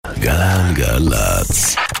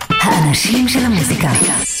גלגלצ. האנשים של המוזיקה.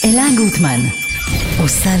 אלה גוטמן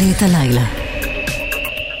עושה לי את הלילה.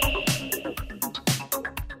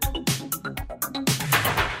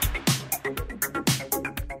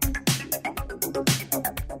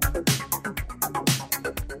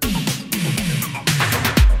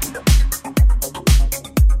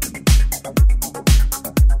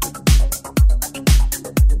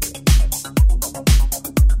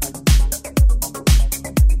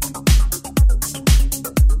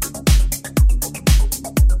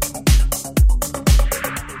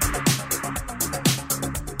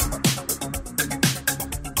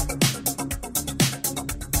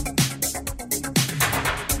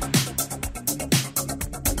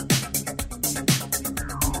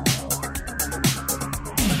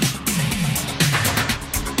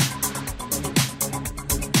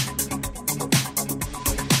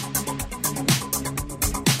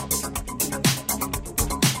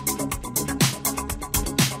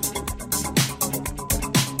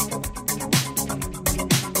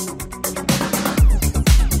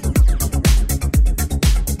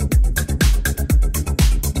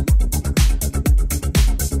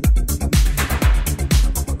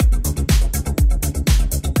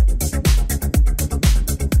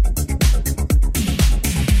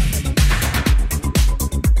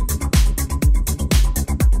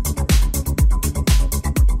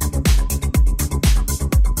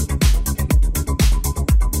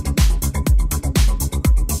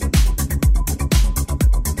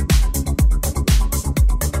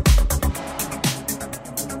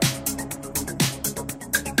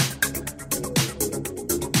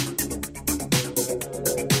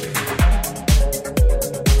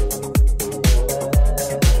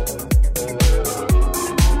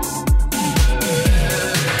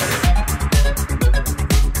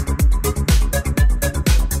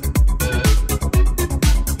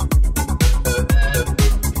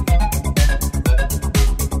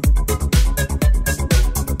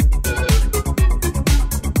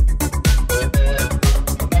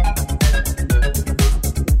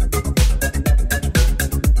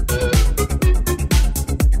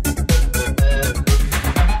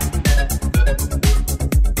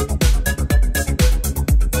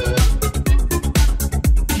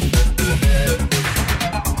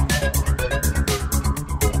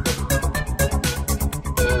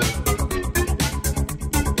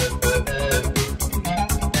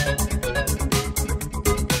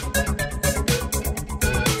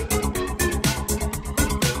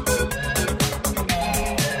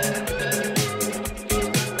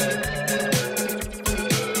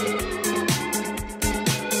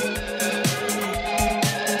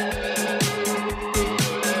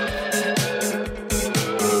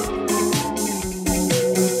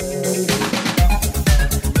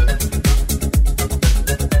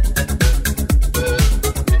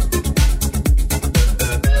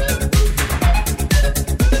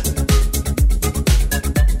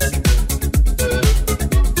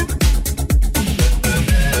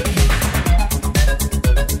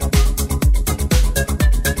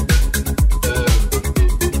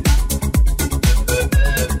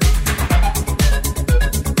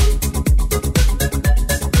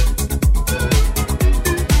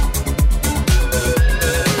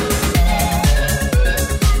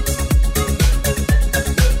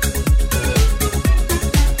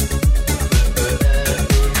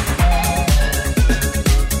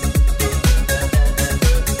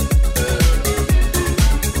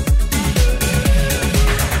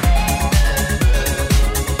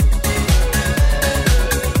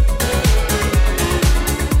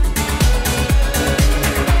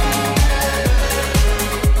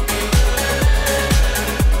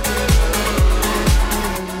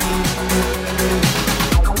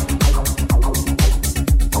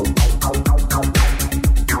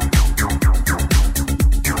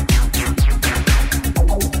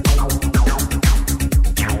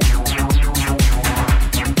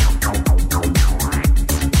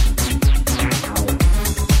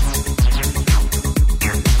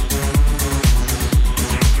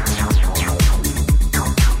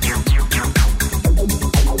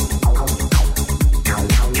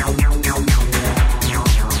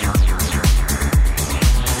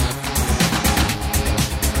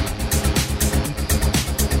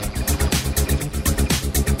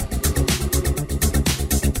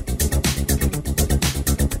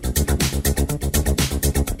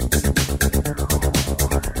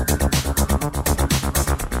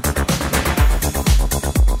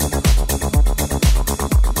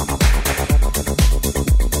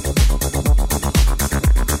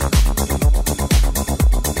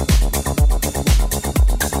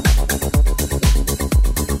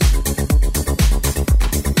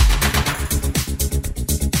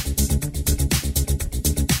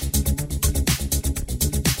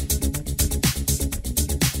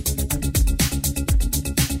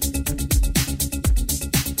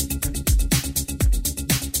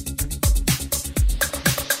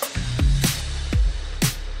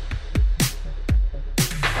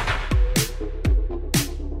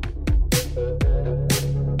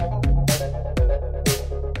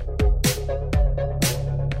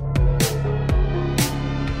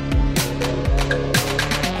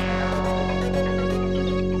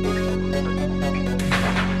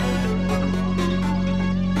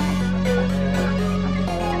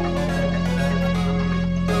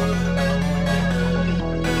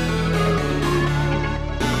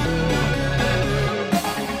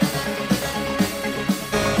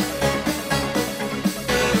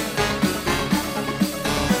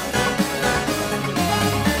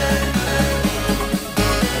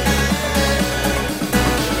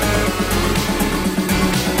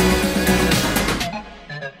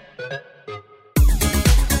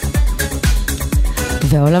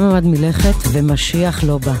 והעולם עמד מלכת ומשיח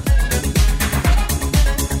לא בא.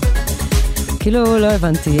 כאילו לא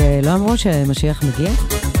הבנתי, לא אמרו שמשיח מגיע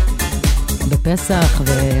בפסח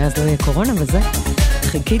ואז לא יהיה קורונה וזה.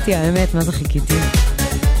 חיכיתי, האמת, מה זה חיכיתי?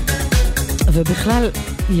 ובכלל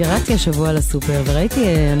ירדתי השבוע לסופר וראיתי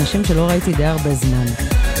אנשים שלא ראיתי די הרבה זמן.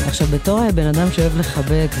 עכשיו בתור בן אדם שאוהב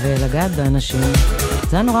לחבק ולגעת באנשים,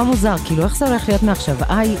 זה היה נורא מוזר, כאילו איך זה הולך להיות מעכשיו?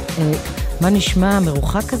 מה נשמע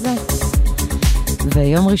מרוחק כזה?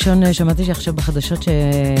 ויום ראשון שמעתי שעכשיו בחדשות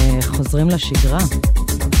שחוזרים לשגרה,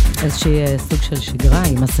 איזושהי סוג של שגרה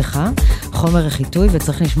עם מסכה, חומר חיטוי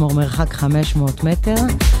וצריך לשמור מרחק 500 מטר.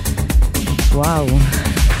 וואו.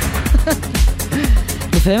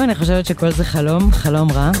 לפעמים אני חושבת שכל זה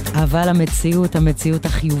חלום רע, אבל המציאות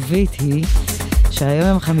החיובית היא שהיום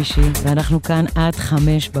יום חמישי ואנחנו כאן עד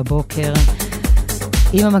 5 בבוקר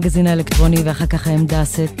עם המגזין האלקטרוני, ואחר כך העמדה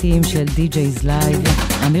סטים של די-ג'ייז לייב,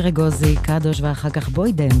 אמיר אגוזי, קדוש, ואחר כך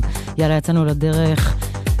בוידם. יאללה, יצאנו לדרך.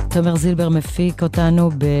 תומר זילבר מפיק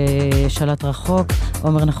אותנו בשלט רחוק,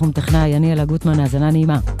 עומר נחום טכנאי, אני אלה גוטמן, האזנה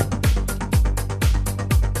נעימה.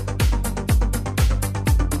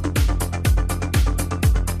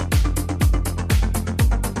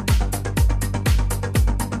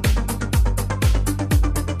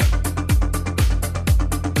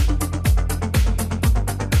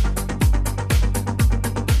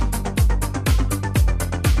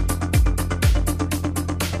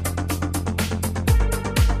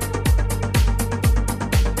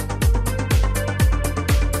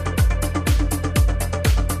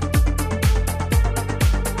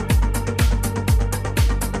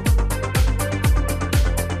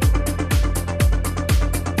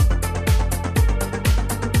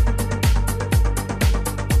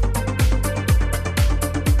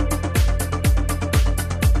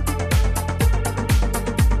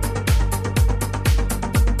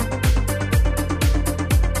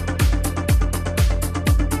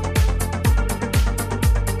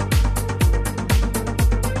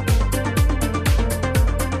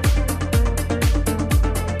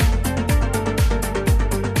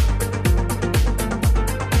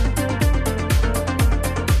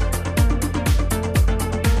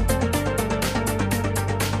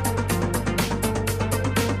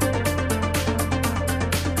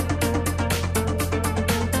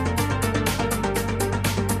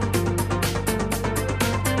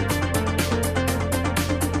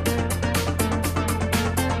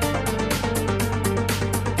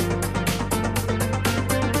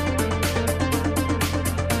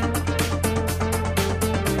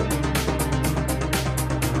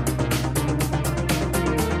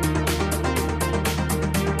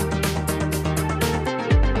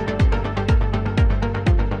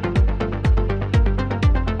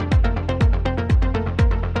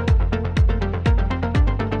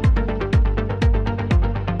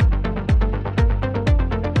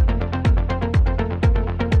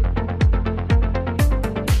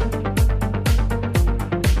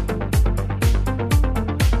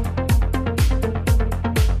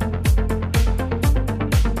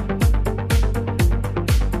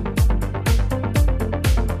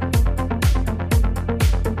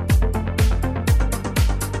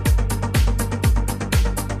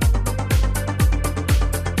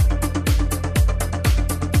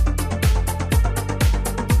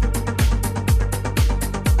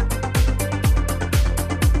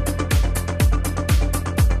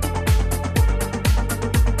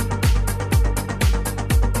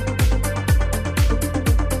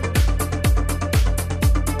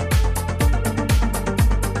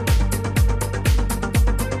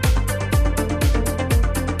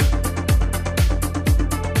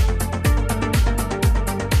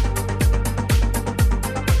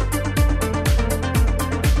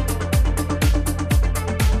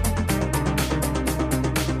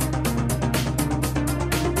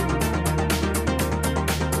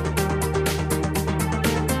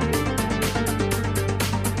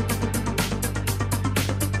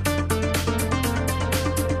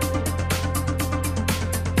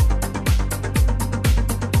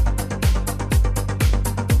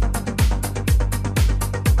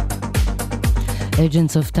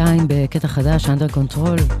 Agents of Time בקטע חדש, Under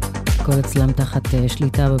Control, כל אצלם תחת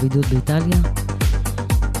שליטה בבידוד באיטליה.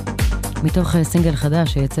 מתוך סינגל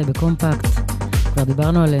חדש שיצא בקומפקט, כבר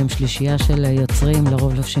דיברנו עליהם, שלישייה של יוצרים,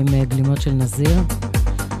 לרוב לובשים גלימות של נזיר.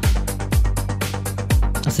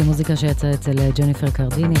 עושים מוזיקה שיצא אצל ג'ניפר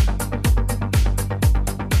קרדיני.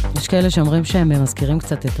 יש כאלה שאומרים שהם מזכירים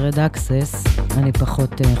קצת את רד אקסס, אני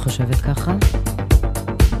פחות חושבת ככה.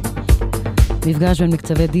 מפגש בין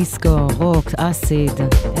מקצבי דיסקו, רוק, אסיד,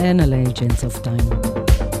 אין על Agents of Time.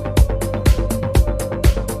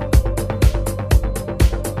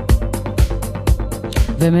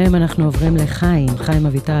 ומהם אנחנו עוברים חיים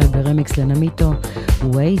אביטל ברמיקס לנמיטו,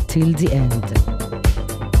 Wait Till the End.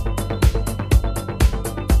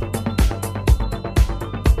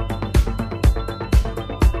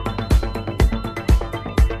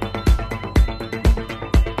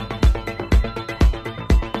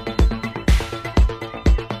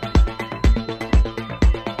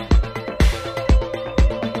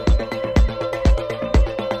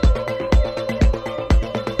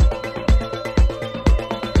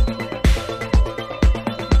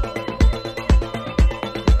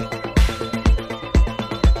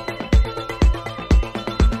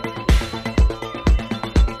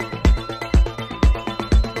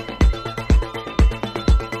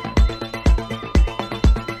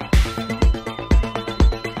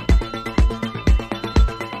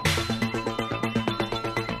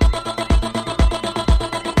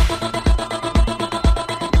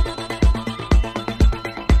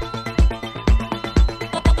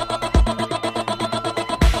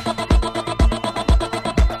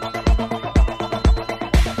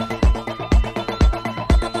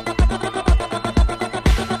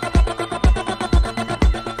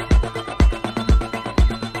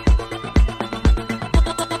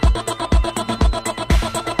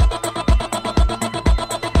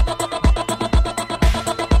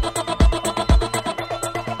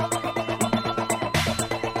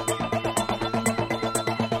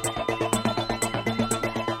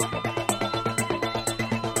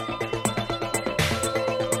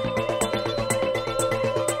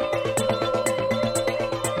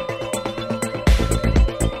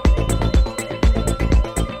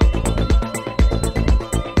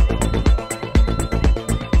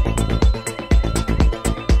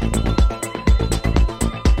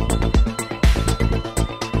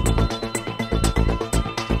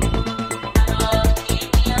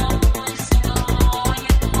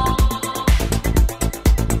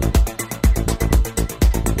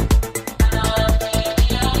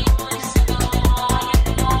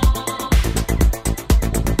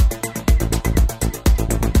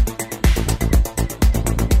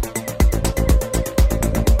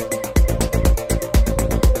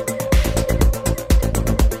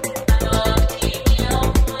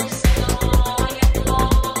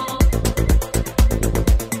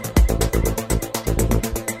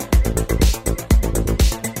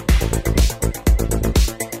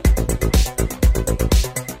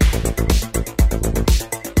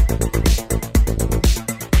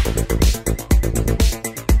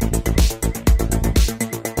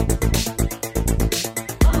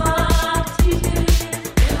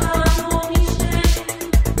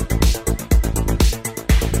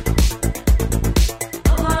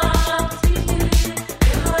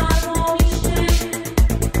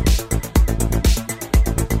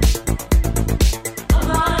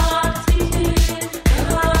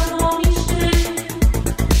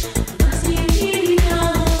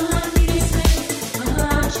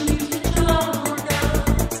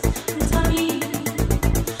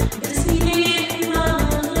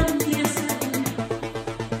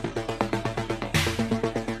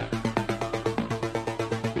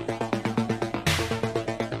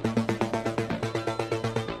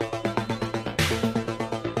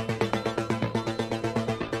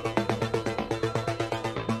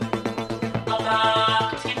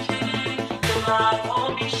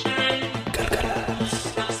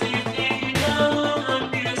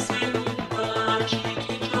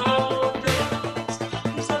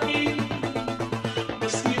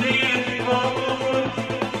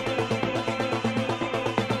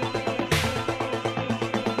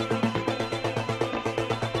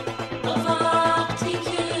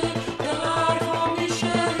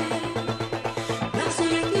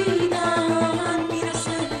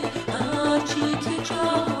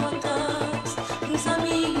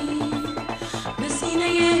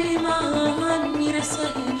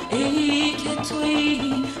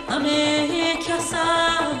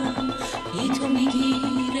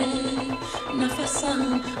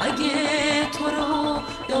 اگه تو رو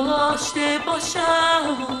داشته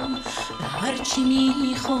باشم به هر چی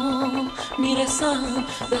میخوام میرسم،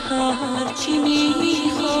 به هر چی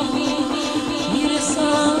میخوام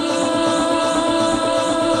میرسم.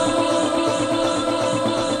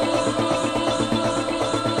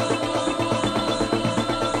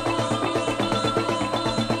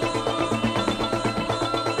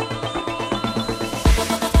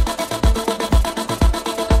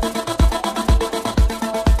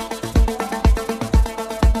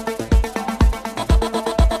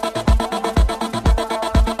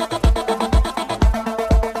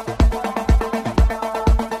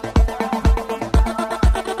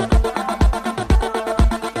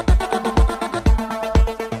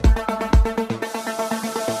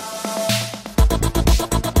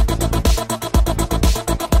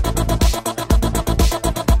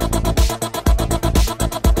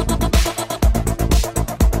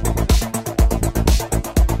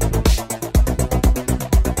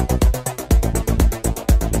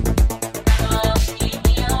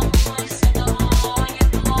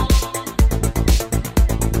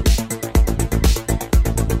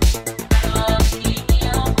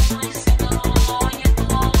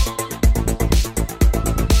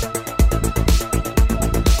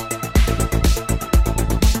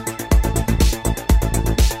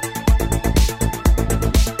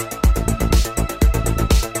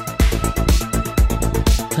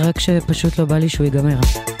 כשפשוט לא בא לי שהוא ייגמר.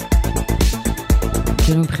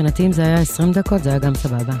 כאילו מבחינתי אם זה היה 20 דקות, זה היה גם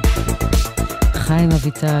סבבה. חיים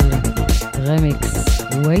אביטל, רמיקס,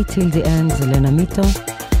 Wait Till the End, לנמיטו.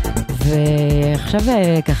 ועכשיו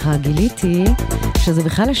ככה גיליתי שזה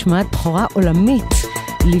בכלל השמעת בחורה עולמית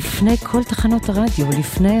לפני כל תחנות הרדיו,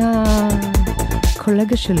 לפני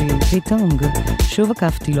הקולגה שלי, ויטונג. שוב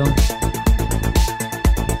עקפתי לו.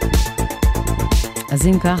 אז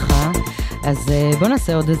אם ככה, אז בוא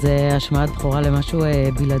נעשה עוד איזה השמעת בחורה למשהו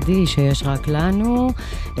בלעדי שיש רק לנו.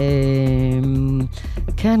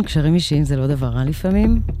 כן, קשרים אישיים זה לא דבר רע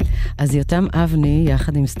לפעמים. אז יותם אבני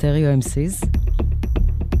יחד עם סטריאו אמסיז.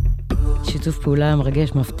 שיתוף פעולה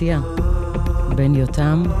מרגש, מפתיע, בין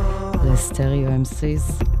יותם לסטריאו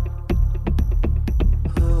אמסיז.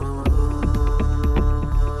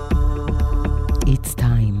 It's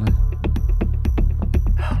time.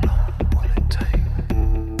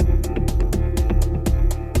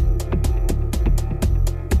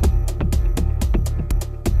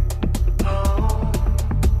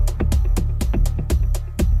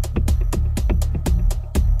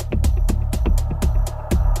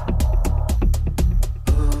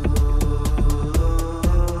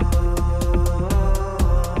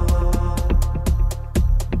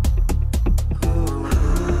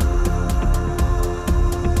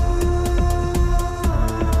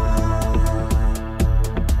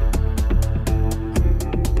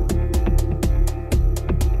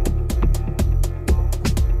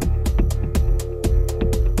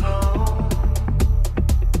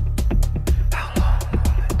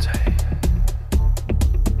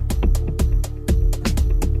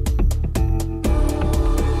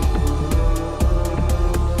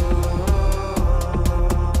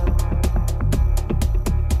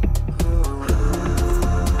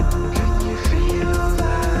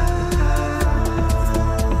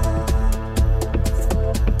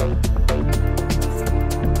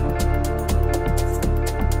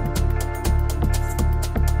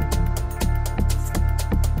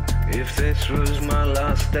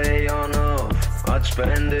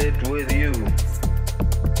 Spend it with you.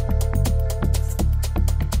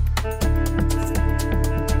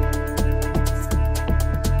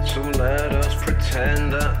 So let us pretend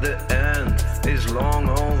that the end is long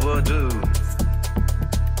overdue.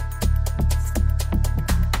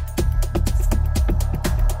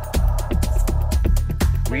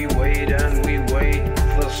 We wait and we wait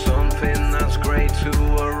for something that's great to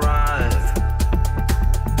arrive.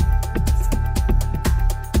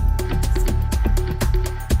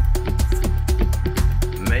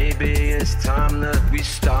 It's time that we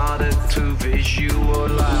started to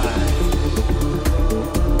visualize.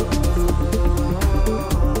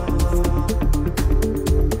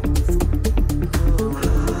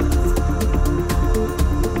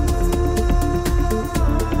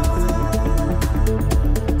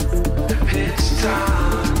 It's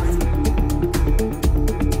time.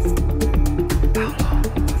 How long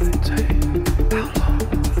will it take?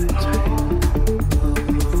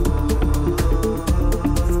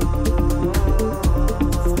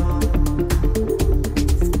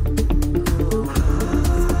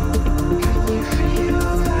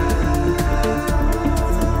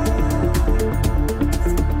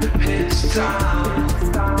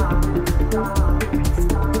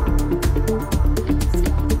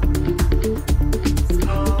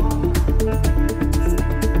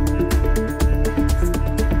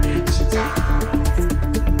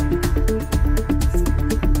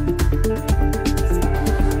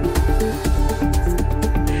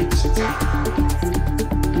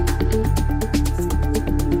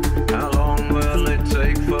 How long will it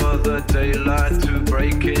take?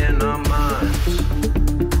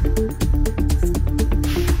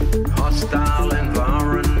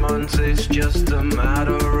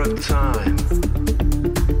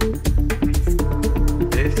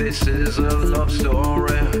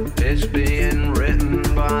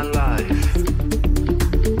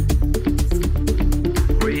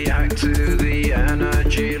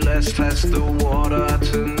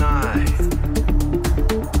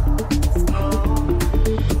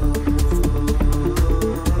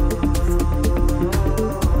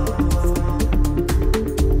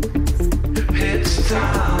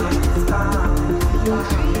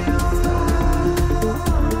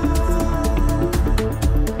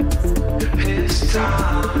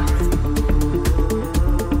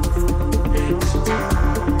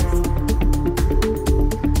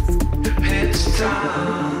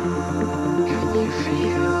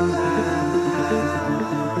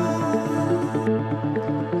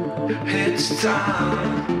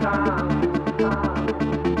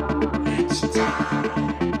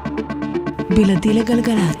 בלעדי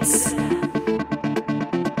לגלגלץ.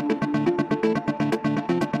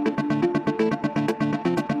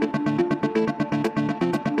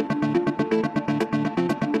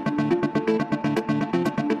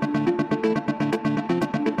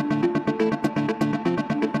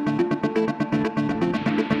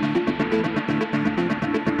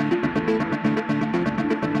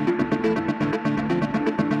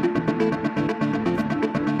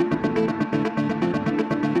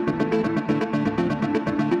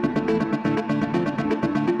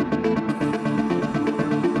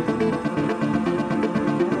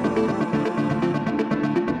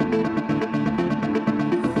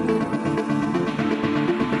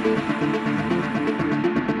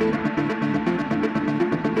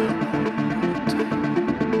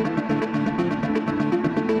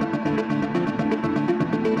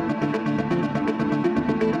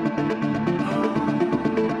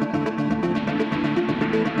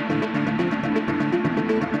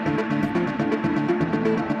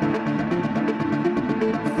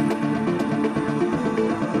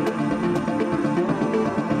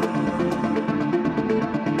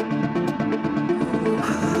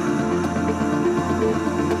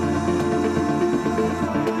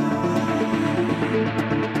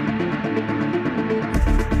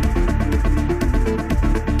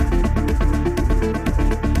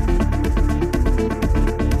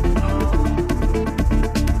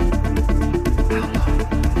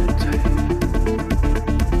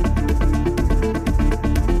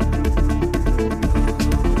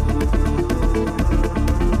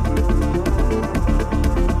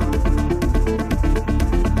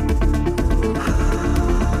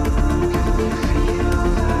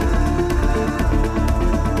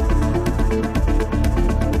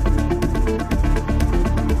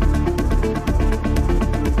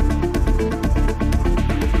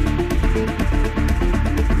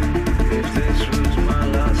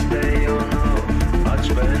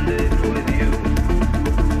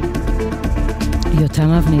 יותם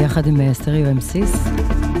אבני יחד עם סטריאו אמסיס.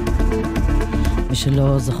 מי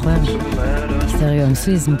שלא זוכר, סטריאו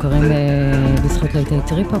אמסיס מוכרים בזכות להיטי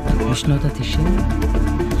טריפ-הופ בשנות ה-90,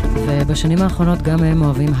 ובשנים האחרונות גם הם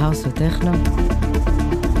אוהבים האוס וטכנו,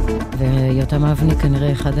 ויותם אבני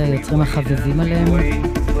כנראה אחד היוצרים החביבים עליהם,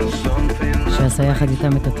 שעשה יחד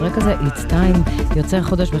איתם את הטרק הזה. It's Time יוצא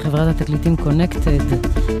חודש בחברת התקליטים Connected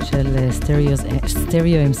של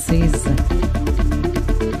סטריאו אמסיס,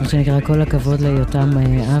 מה שנקרא כל הכבוד ליותם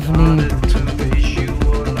אבני.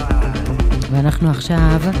 ואנחנו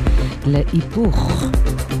עכשיו להיפוך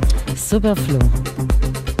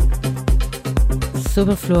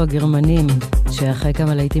סופרפלו הגרמנים, שאחרי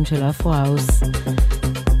כמה להיטים של אפרו-האוס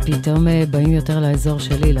פתאום באים יותר לאזור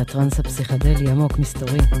שלי, לטרנס הפסיכדלי עמוק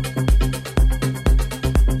מסתורי.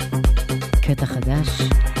 קטע חדש,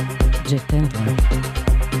 ג'ט טמפרה.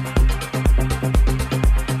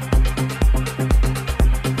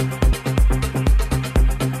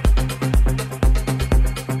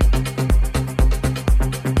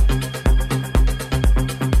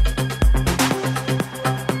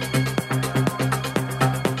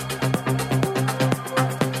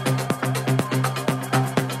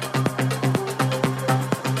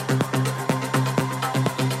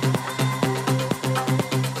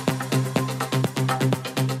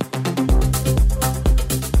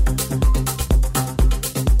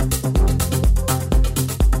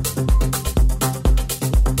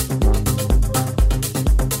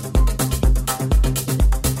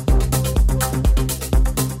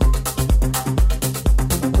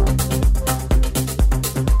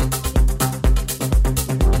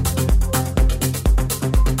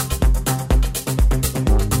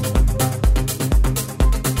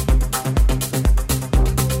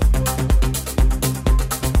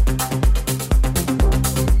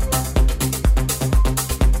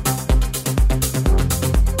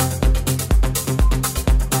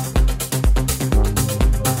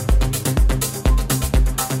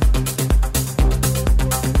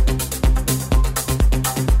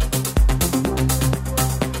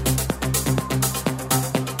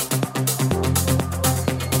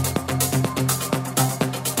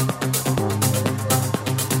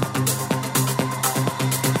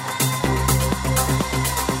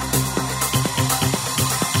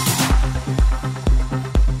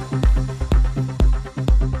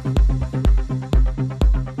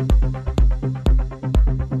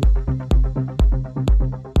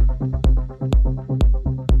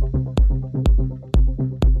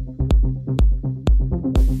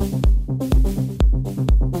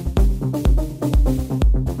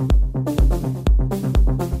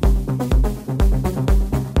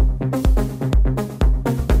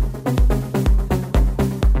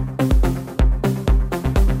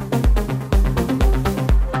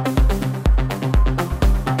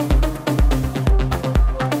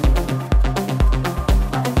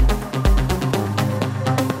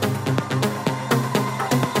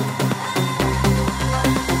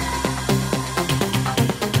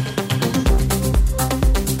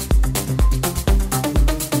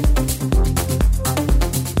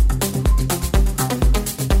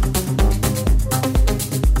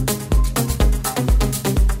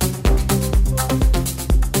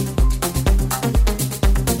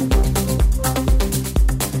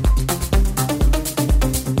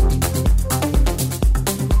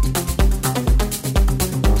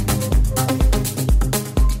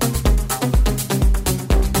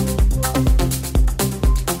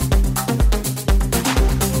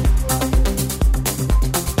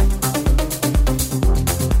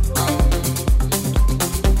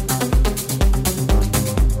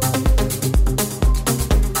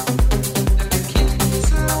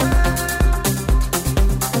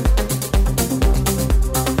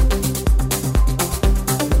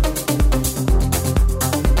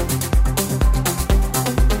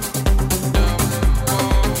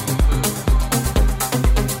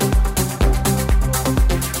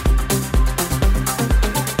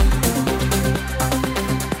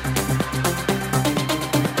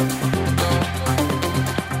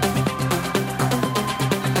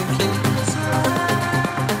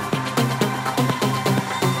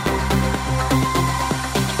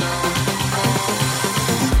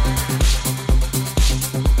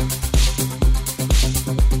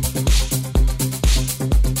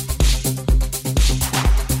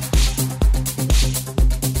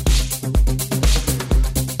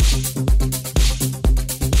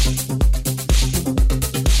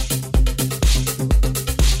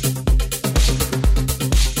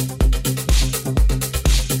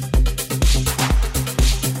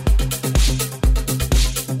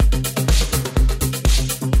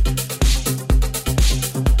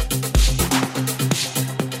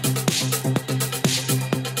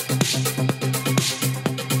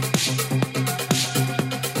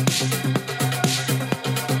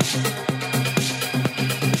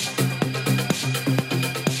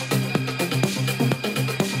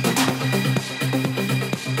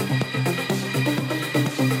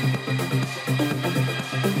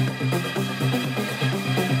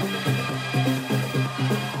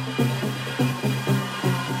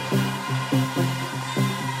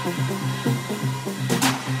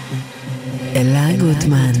 אלה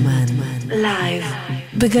גוטמן, לייב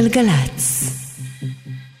בגלגלץ.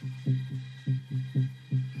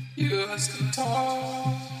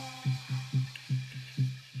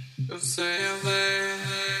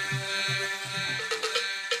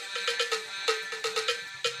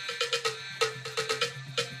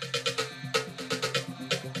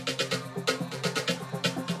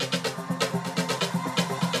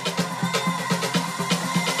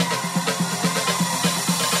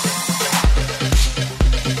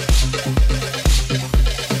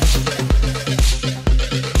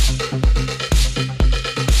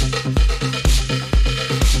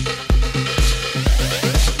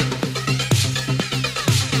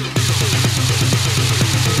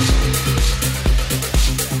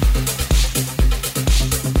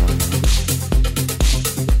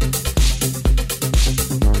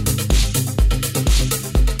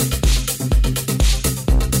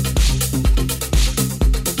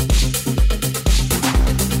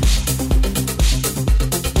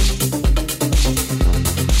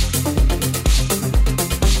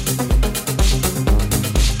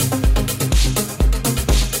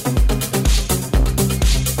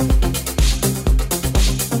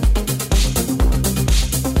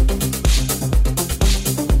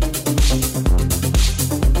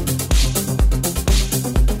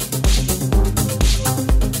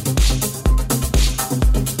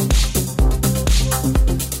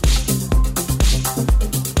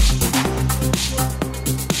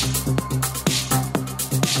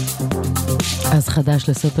 אז חדש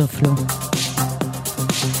לסופר פלו,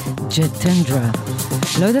 ג'טנדרה.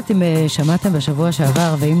 לא יודעת אם שמעתם בשבוע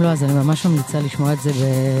שעבר, ואם לא אז אני ממש ממליצה לשמוע את זה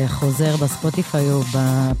בחוזר בספוטיפיי או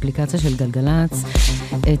באפליקציה של גלגלץ,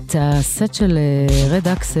 את הסט של רד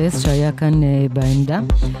אקסס שהיה כאן בעמדה.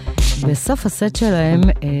 בסוף הסט שלהם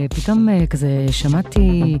פתאום כזה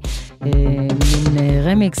שמעתי מין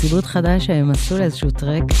רמיקס, עיבוד חדש שהם עשו לאיזשהו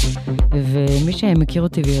טרק, ומי שמכיר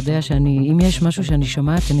אותי ויודע שאני, אם יש משהו שאני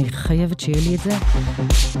שומעת, אני חייבת שיהיה לי את זה.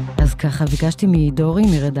 אז ככה ביקשתי מדורי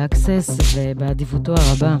מרד אקסס, ובעדיפותו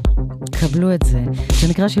הרבה קבלו את זה. זה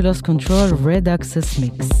נקרא שהיא לוס קונטרול רד אקסס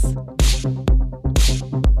מיקס.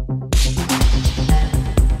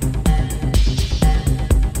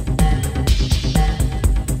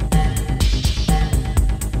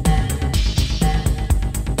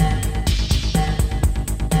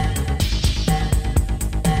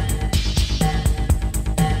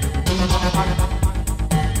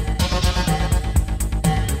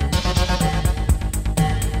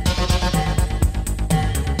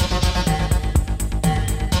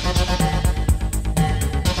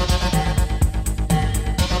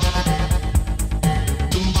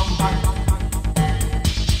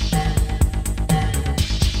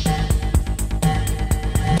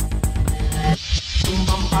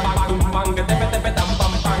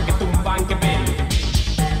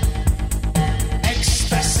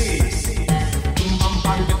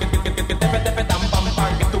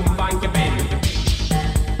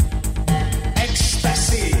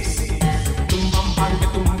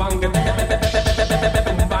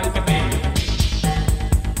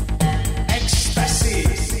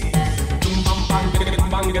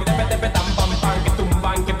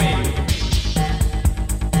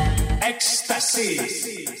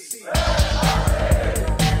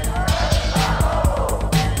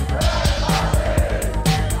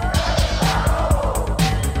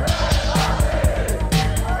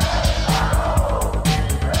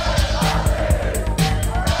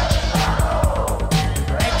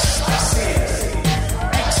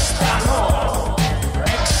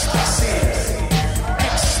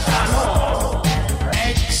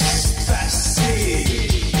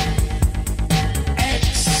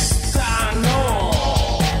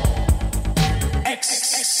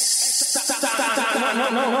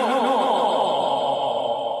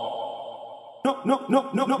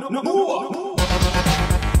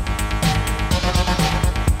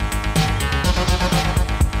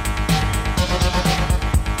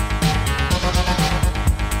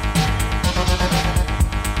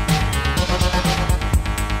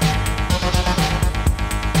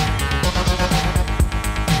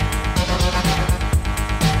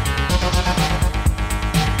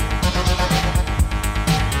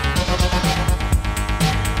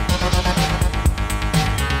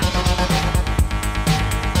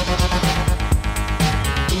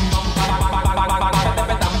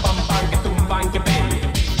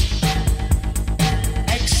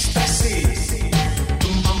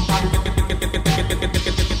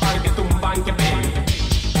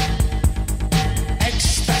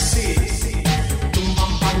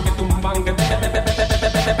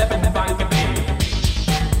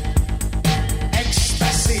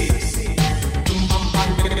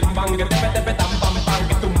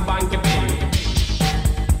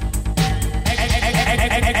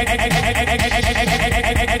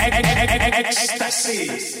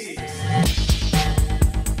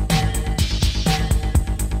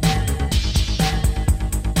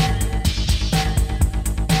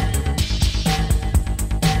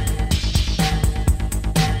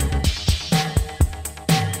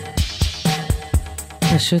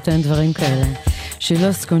 פשוט אין דברים כאלה. She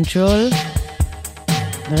Lost Control,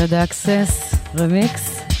 Red Access,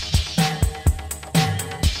 רמיקס.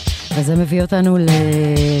 וזה מביא אותנו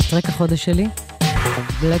לטרק החודש שלי,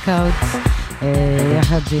 Blackout,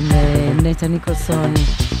 יחד עם נטע ניקולסון.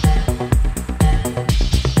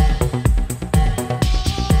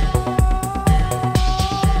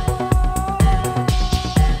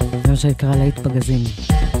 זה מה שנקרא להיט פגזים.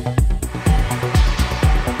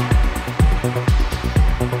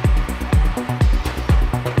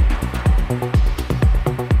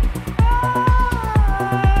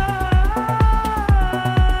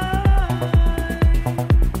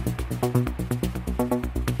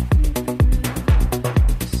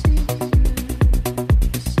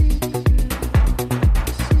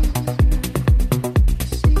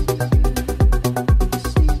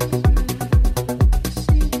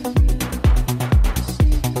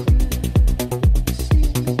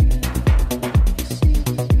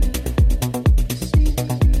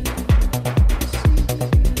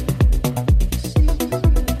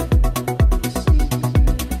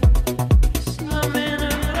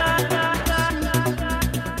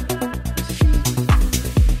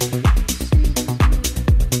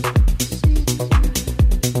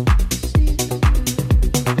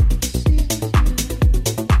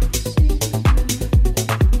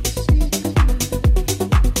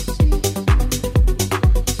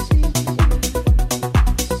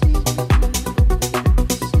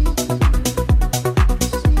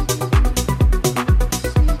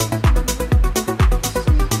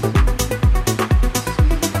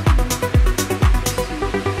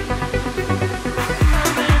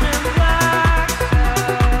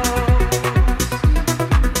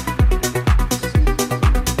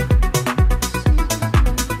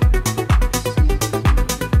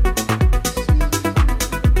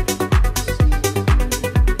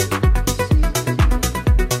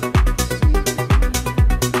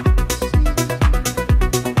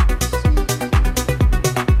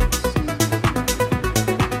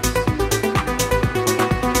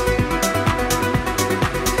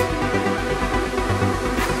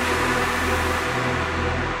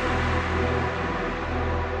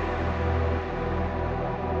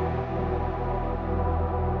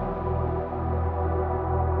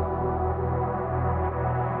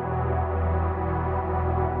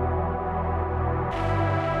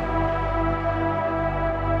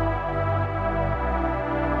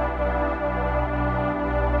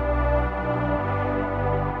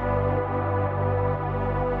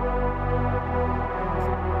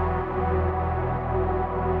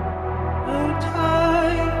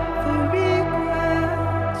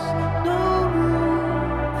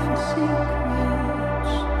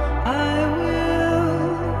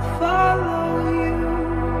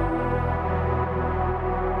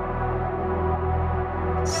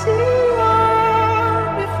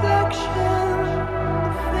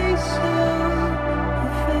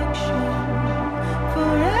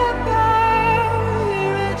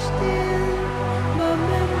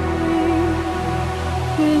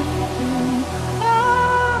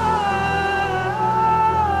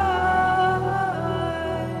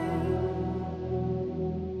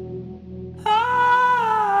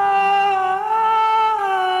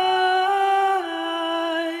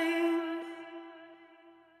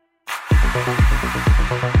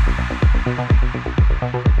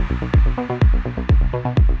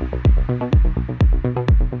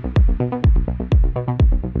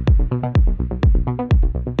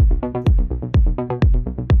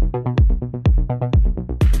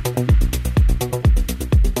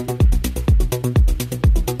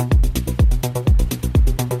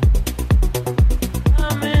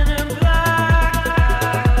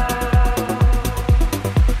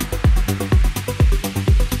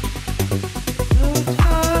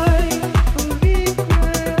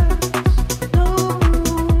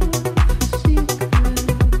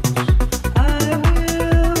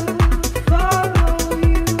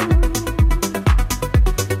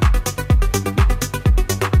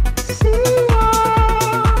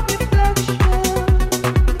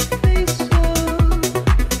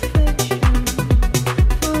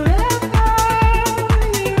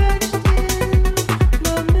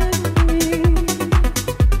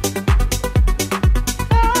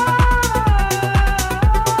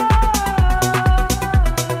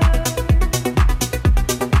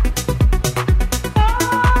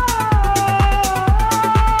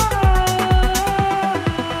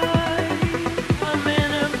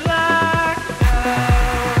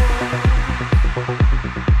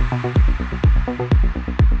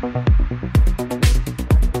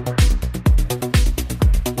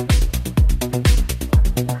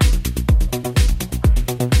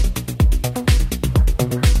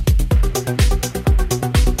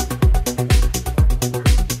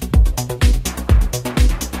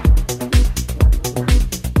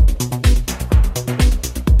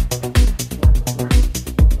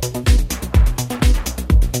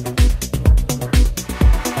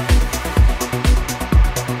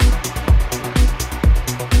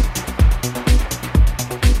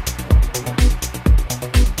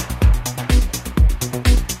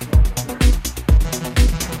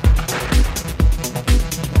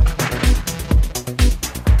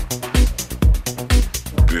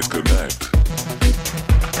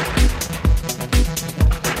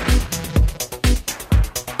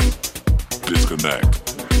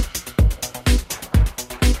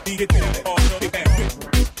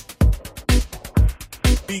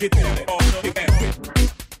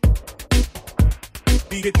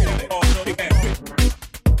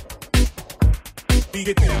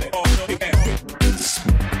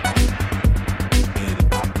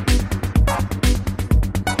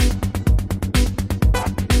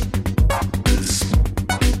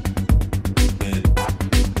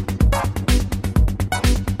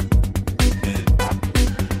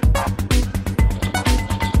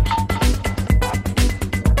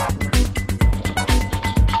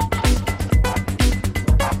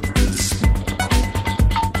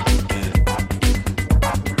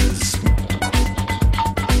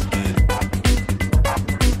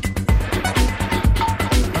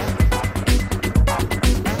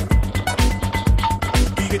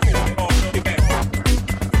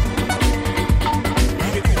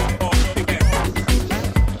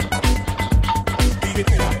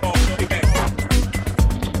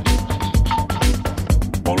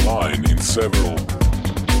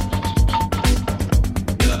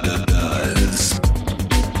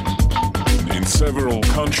 several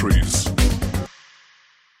countries.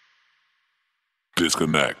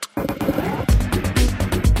 Disconnect.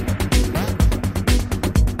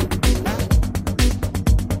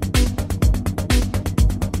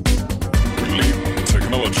 Leave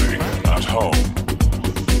technology at home.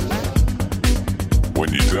 When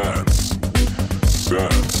you dance,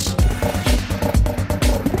 dance.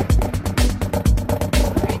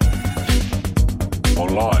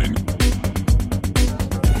 Online.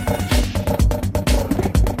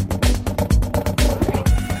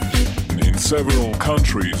 In several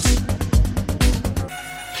countries.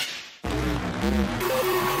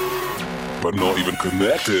 But not even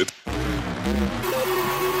connected.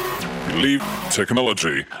 Leave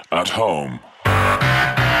technology at home.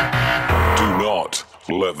 Do not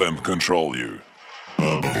let them control you.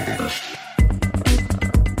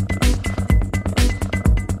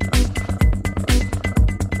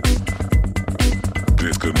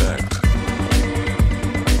 Disconnect.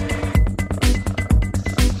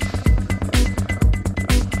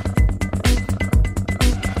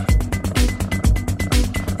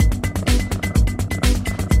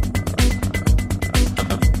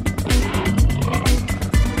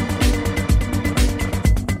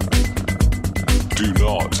 Do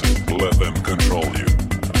not let them control you.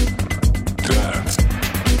 Dance.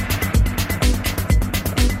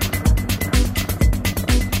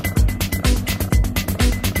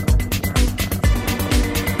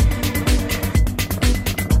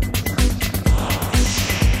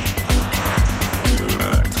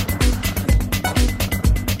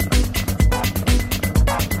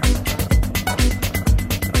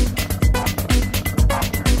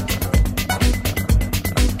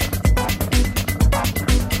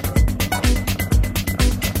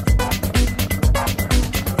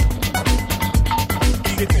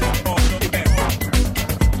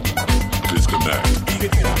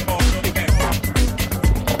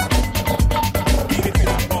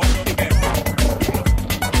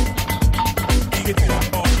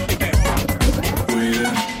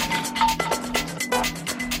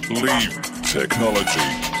 Leave technology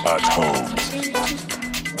at home.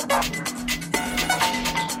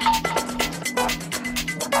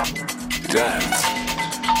 Dance.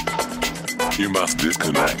 You must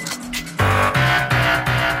disconnect.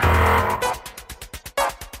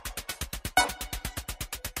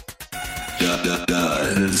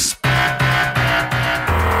 Dance.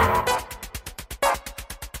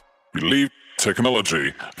 You leave technology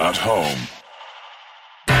at home.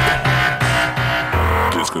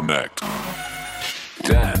 Disconnect.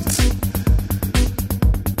 Dance.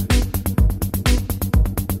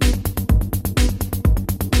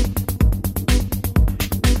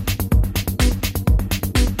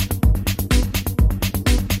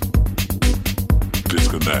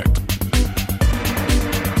 Disconnect.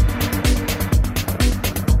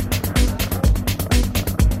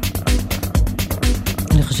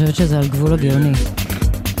 אני חושבת שזה על גבול הגאוני.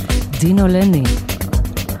 דינו לני.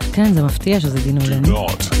 כן, זה מפתיע שזה דינו לני. Do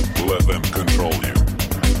not let them control you.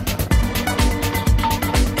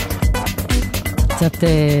 קצת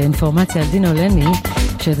אינפורמציה על דינו לני,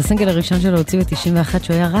 שאת הסינגל הראשון שלו הוציאו ב-91,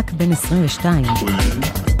 שהוא היה רק בן 22.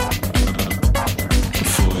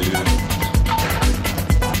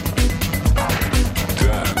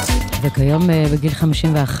 וכיום בגיל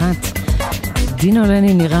 51, דינו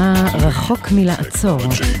לני נראה רחוק מלעצור.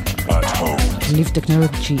 Leave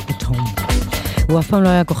technology at home. הוא אף פעם לא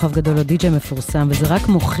היה כוכב גדול או די-ג'יי מפורסם, וזה רק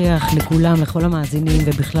מוכיח לכולם, לכל המאזינים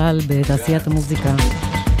ובכלל בתעשיית המוזיקה,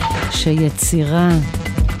 שיצירה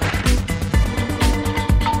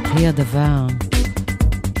היא הדבר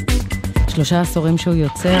 3 עשורים שהוא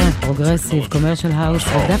יוצר, פרוגרסיב, קומרשל האוס,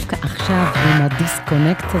 ודווקא עכשיו עם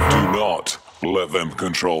הדיסקונקט הזה. Do not let them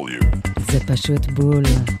control you. זה פשוט בול.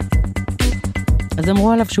 אז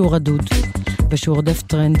אמרו עליו שהוא רדוד, ושהוא רודף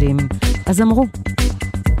טרנדים. אז אמרו.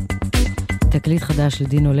 תקליט חדש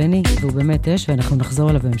לדינו לני, והוא באמת אש, ואנחנו נחזור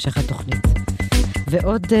אליו בהמשך התוכנית.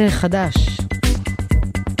 ועוד חדש.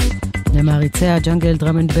 למעריצי הג'אנגל,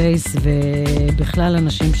 דראם אנד בייס, ובכלל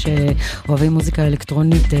אנשים שאוהבים מוזיקה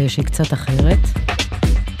אלקטרונית שהיא קצת אחרת.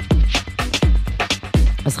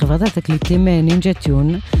 אז חברת התקליטים נינג'ה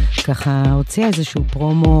טיון, ככה הוציאה איזשהו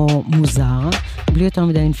פרומו מוזר, בלי יותר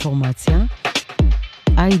מדי אינפורמציה.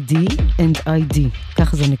 ID and ID,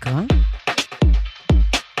 ככה זה נקרא.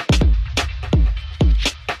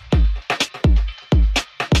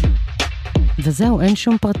 וזהו, אין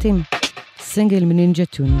שום פרטים. סינגל מנינג'ה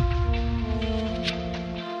טיון.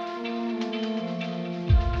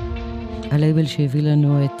 הלייבל שהביא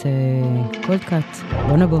לנו את קולדקאט.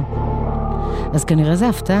 בוא נבוא. אז כנראה זה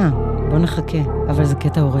הפתעה. בוא נחכה. אבל זה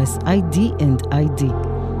קטע הורס. ID and ID.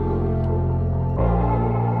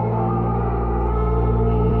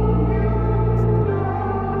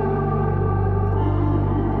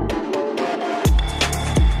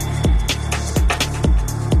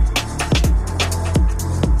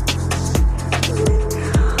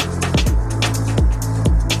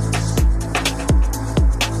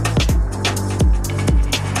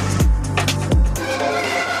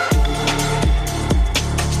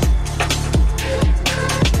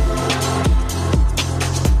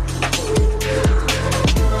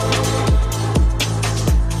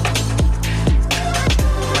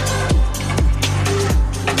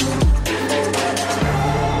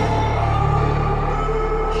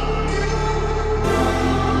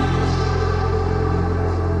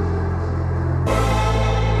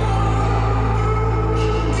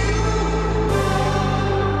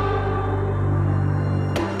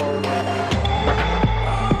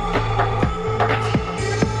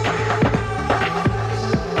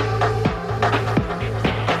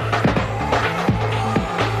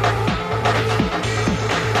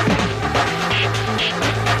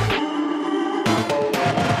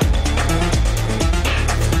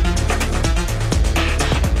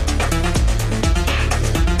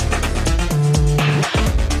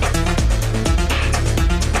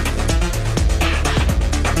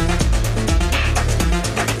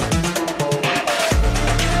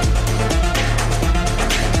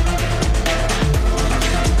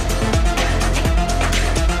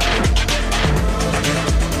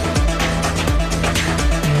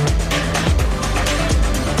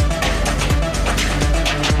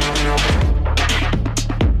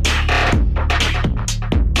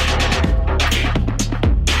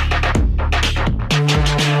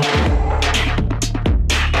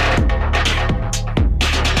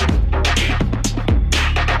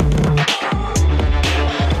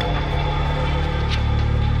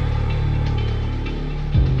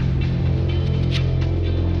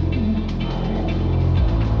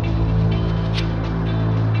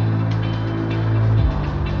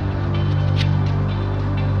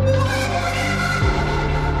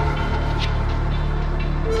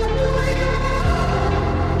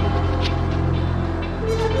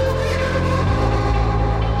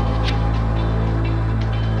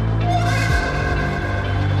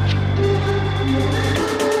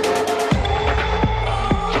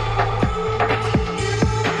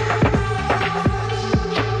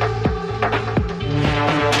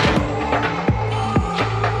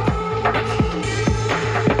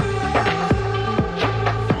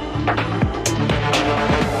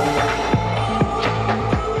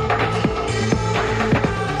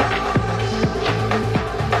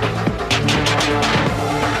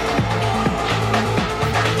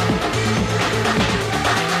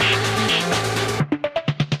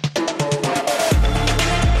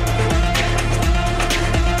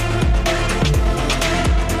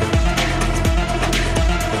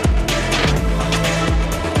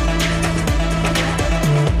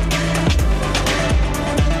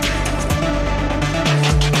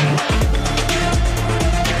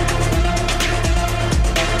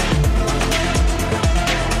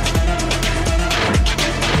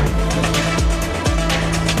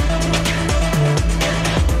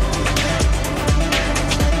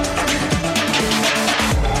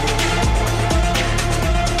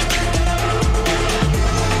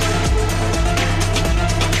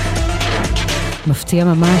 מפתיע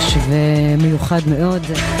ממש ומיוחד מאוד.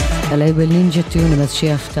 הלייבל נינג'ה טיון עם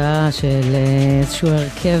איזושהי הפתעה של איזשהו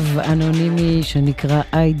הרכב אנונימי שנקרא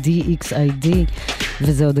IDXID,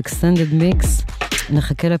 וזה עוד extended mix.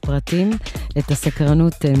 נחכה לפרטים. את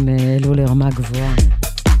הסקרנות הם העלו לרמה גבוהה.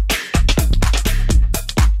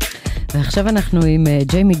 ועכשיו אנחנו עם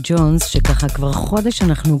ג'יימי ג'ונס, שככה כבר חודש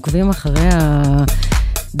אנחנו עוקבים אחרי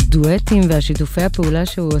הדואטים והשיתופי הפעולה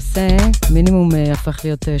שהוא עושה, מינימום הפך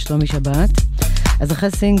להיות שלומי שבת. אז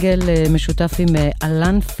אחרי סינגל משותף עם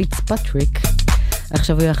אלן פיצפטריק,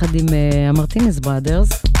 עכשיו הוא יחד עם המרטינס בראדרס,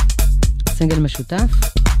 סינגל משותף,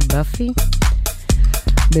 באפי.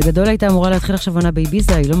 בגדול הייתה אמורה להתחיל עכשיו עונה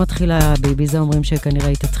באיביזה, היא לא מתחילה באיביזה, אומרים שכנראה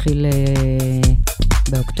היא תתחיל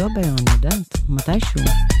באוקטובר, אני יודעת, מתישהו,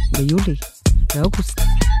 ביולי, באוגוסט.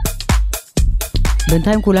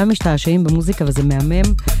 בינתיים כולם משתעשעים במוזיקה וזה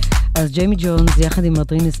מהמם, אז ג'יימי ג'ונס יחד עם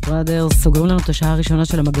מרטינס בראדרס סוגרים לנו את השעה הראשונה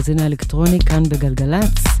של המגזין האלקטרוני כאן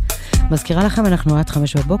בגלגלץ. מזכירה לכם, אנחנו עד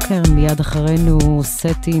 5 בבוקר, מיד אחרינו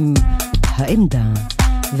סטים העמדה,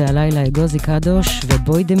 והלילה אגוזי קדוש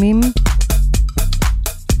ובוידמים.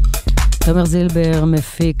 תומר זילבר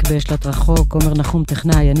מפיק בשלט רחוק, עומר נחום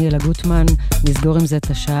טכנאי, אני אלה גוטמן, נסגור עם זה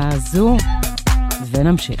את השעה הזו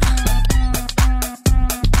ונמשיך.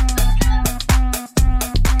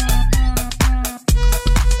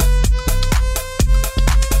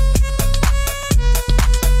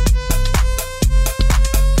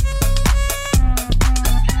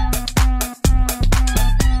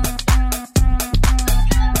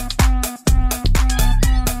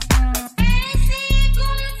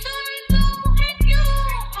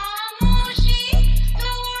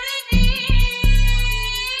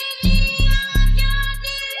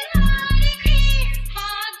 Yeah.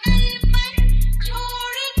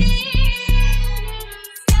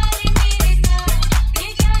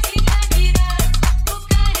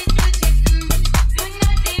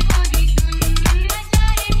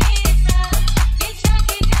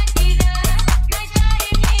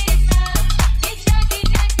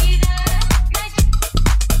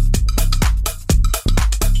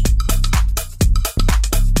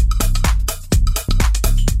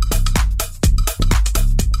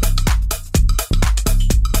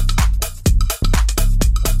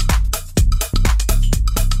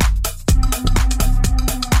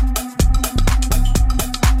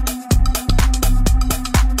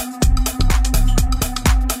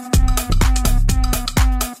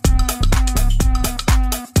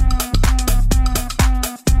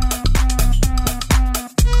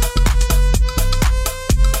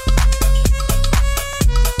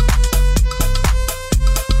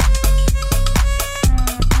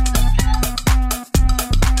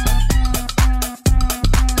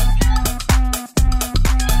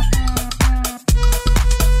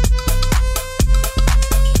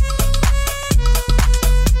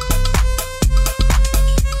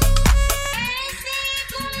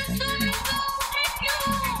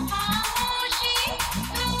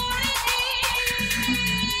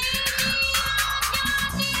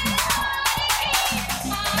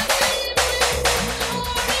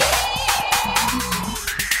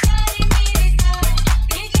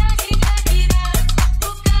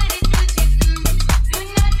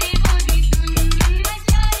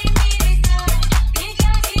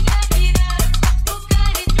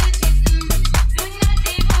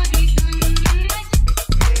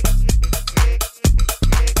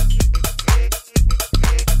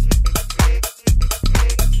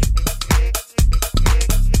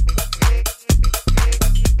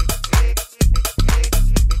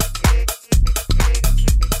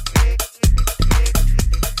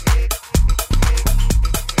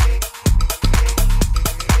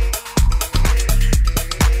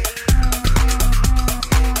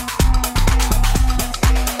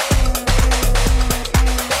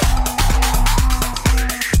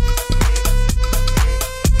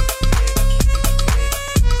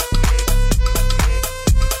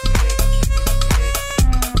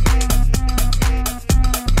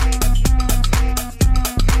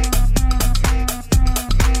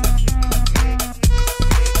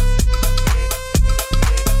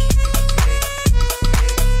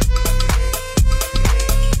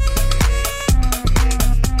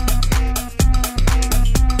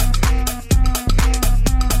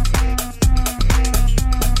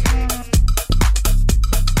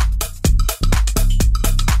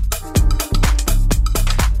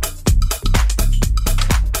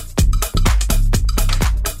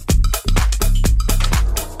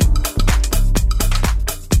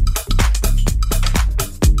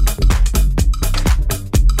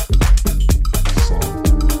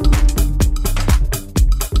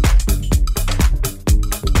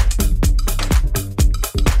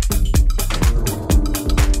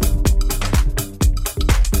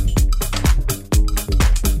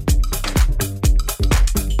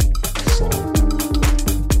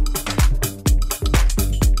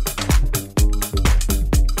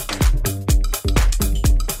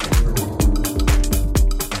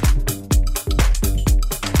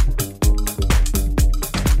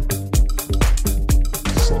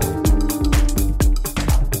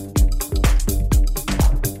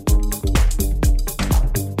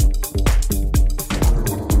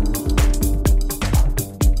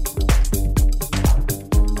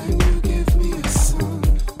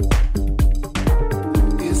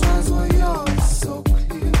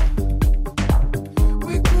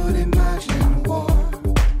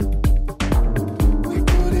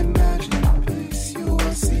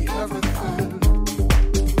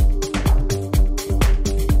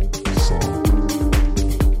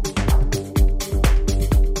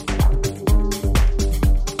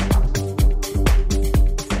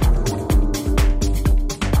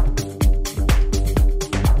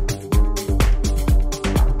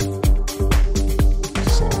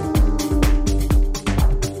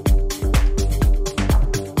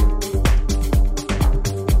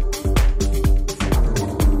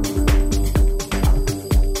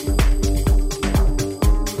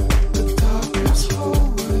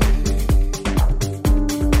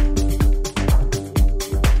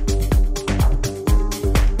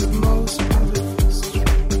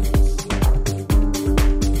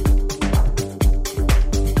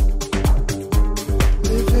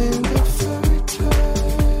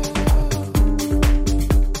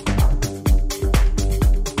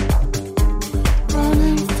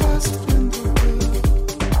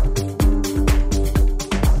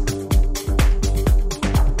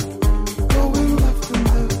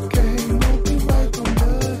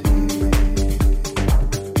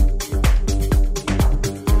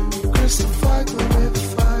 Crucified,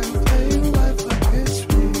 glorified, playing life like it's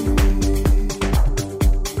real.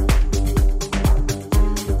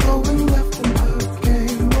 Going left in the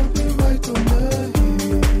game, we'll be right on the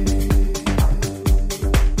heat.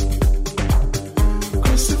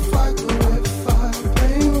 Crucified, glorified,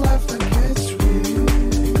 playing life like it's real.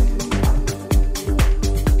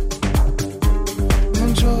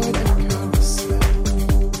 Enjoy the carousel.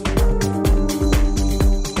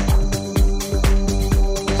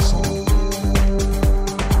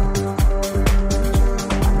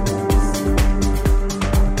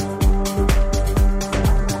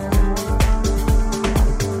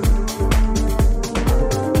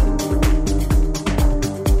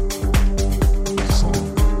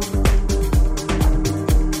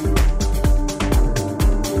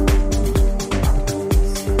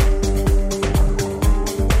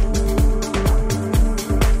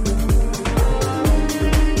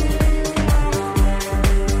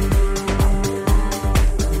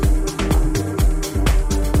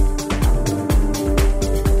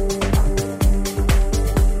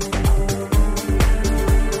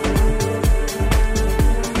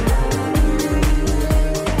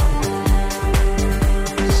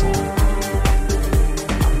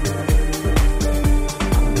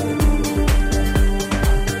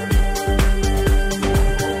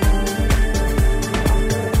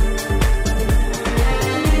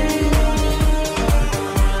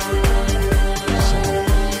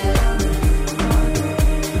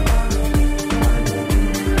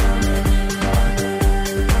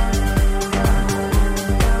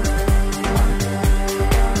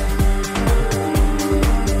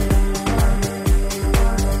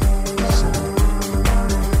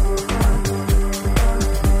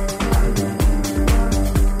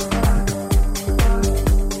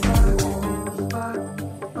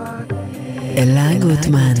 אלה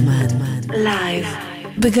גוטמן, לייב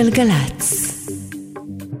בגלגלץ.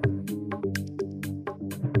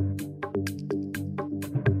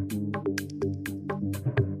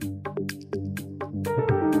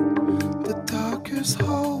 The darkest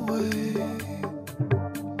hallway,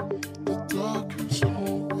 the darkest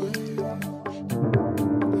hallway,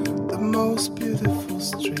 the most beautiful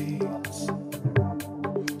streets,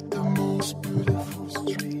 the most beautiful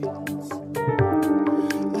streets,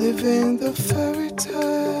 living the fairy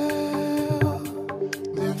tale,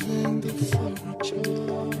 living the fairy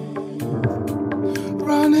tale,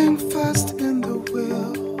 running fast in the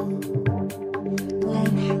wheel,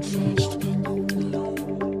 running fast in the wheel.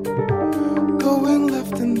 Going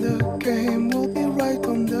left in the game, we'll be right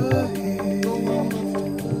on the hill.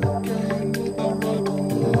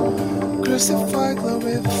 Crucified,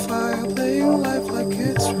 glorified, playing life like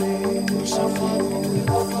it's real.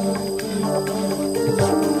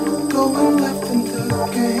 Going left in the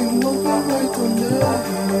game, we'll be right on the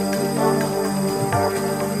hill.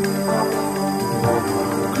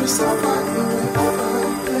 Crucified,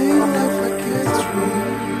 glorified, playing life like it's real.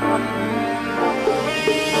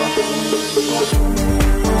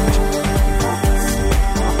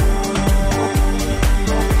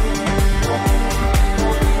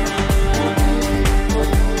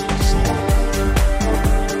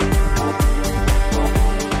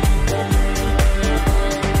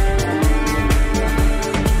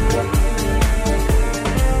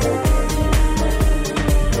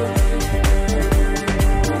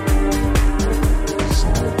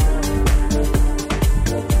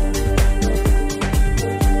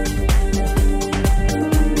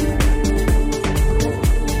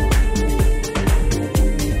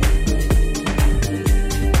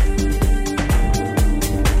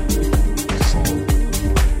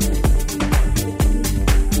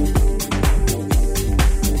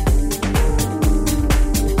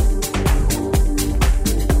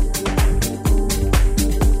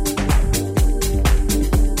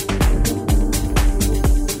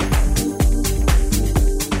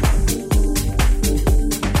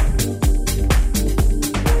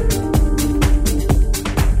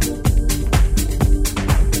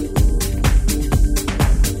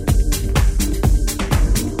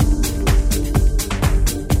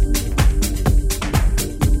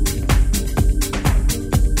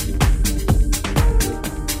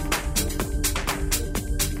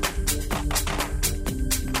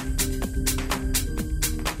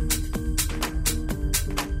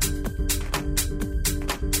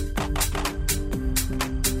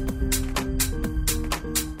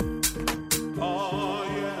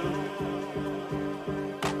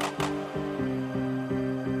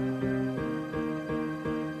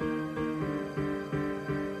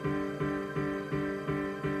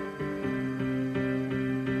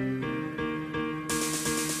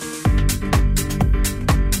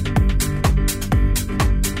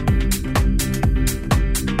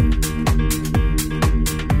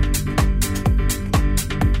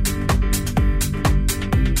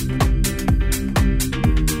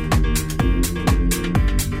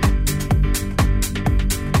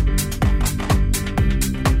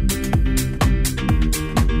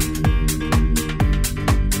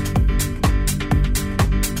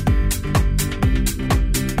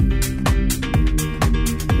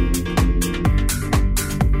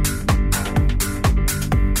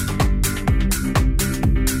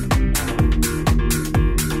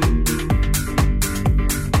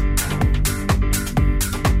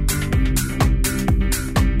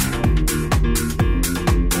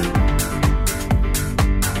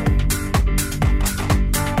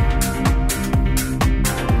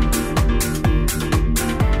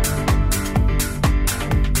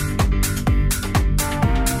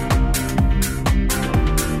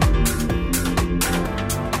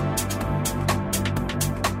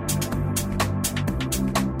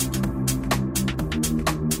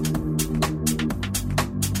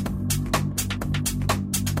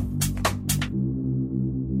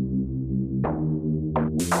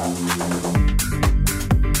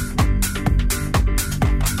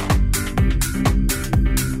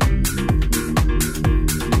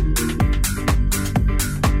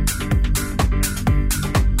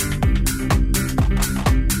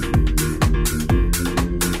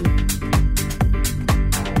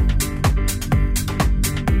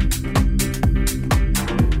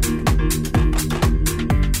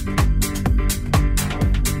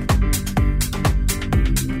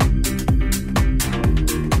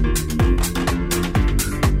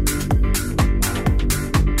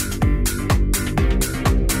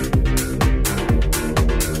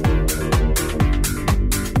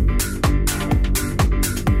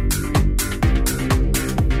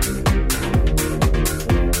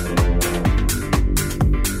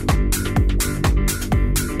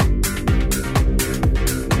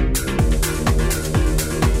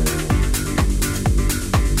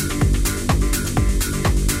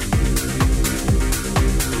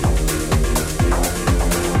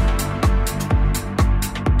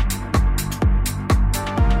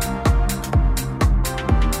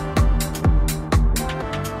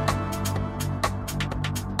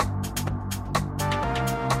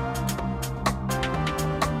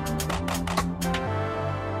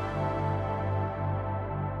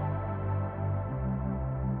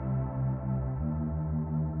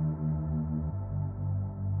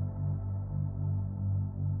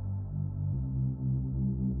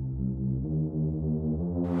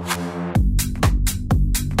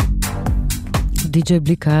 די-ג'יי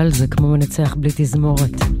בלי קהל זה כמו מנצח בלי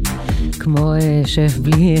תזמורת, כמו שף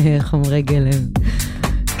בלי חומרי גלם.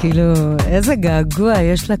 כאילו, איזה געגוע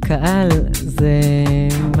יש לקהל, זה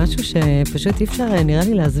משהו שפשוט אי אפשר, נראה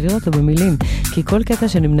לי, להסביר אותו במילים. כי כל קטע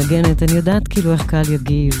שאני מנגנת, אני יודעת כאילו איך קהל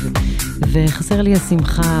יגיב, וחסר לי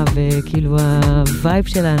השמחה, וכאילו הווייב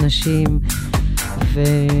של האנשים,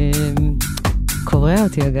 וקורא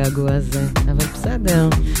אותי הגעגוע הזה. אבל בסדר,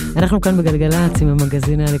 אנחנו כאן בגלגלץ עם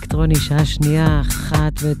המגזין האלקטרוני, שעה שנייה,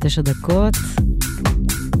 1:09.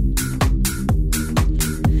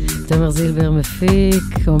 תומר זילבר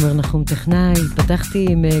מפיק, עומר נחום טכנאי. פתחתי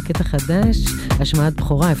עם קטע חדש, השמעת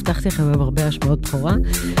בחורה, הבטחתי לכם הרבה השמעות בחורה,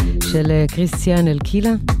 של קריסטיאן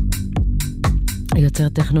אלקילה, יוצר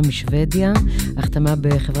טכנו משוודיה, החתמה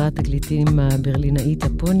בחברת תקליטים הברלינאית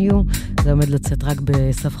אפוניו, זה עומד לצאת רק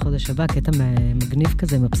בסוף חודש הבא, קטע מגניב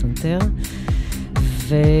כזה עם הפסנתר.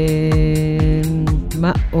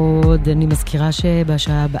 ומה עוד? אני מזכירה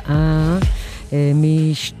שבשעה הבאה,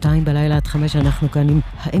 מ-2 בלילה עד 5 אנחנו כאן עם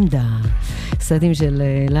העמדה. סטים של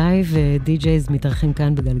לייב, די-ג'ייז מתארחים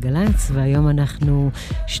כאן בגלגלץ, והיום אנחנו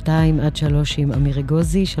 2 עד 3 עם אמיר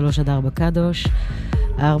גוזי, 3 עד 4 קדוש,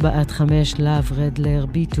 4 עד 5 לב רדלר,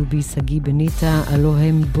 B2B סגי בניטה,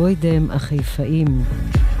 אלוהם בוידם החיפאים.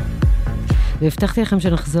 והבטחתי לכם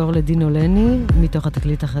שנחזור לדינו לני מתוך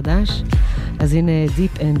התקליט החדש, אז הנה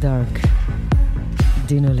Deep and Dark,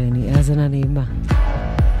 דינו לני, האזנה נעימה.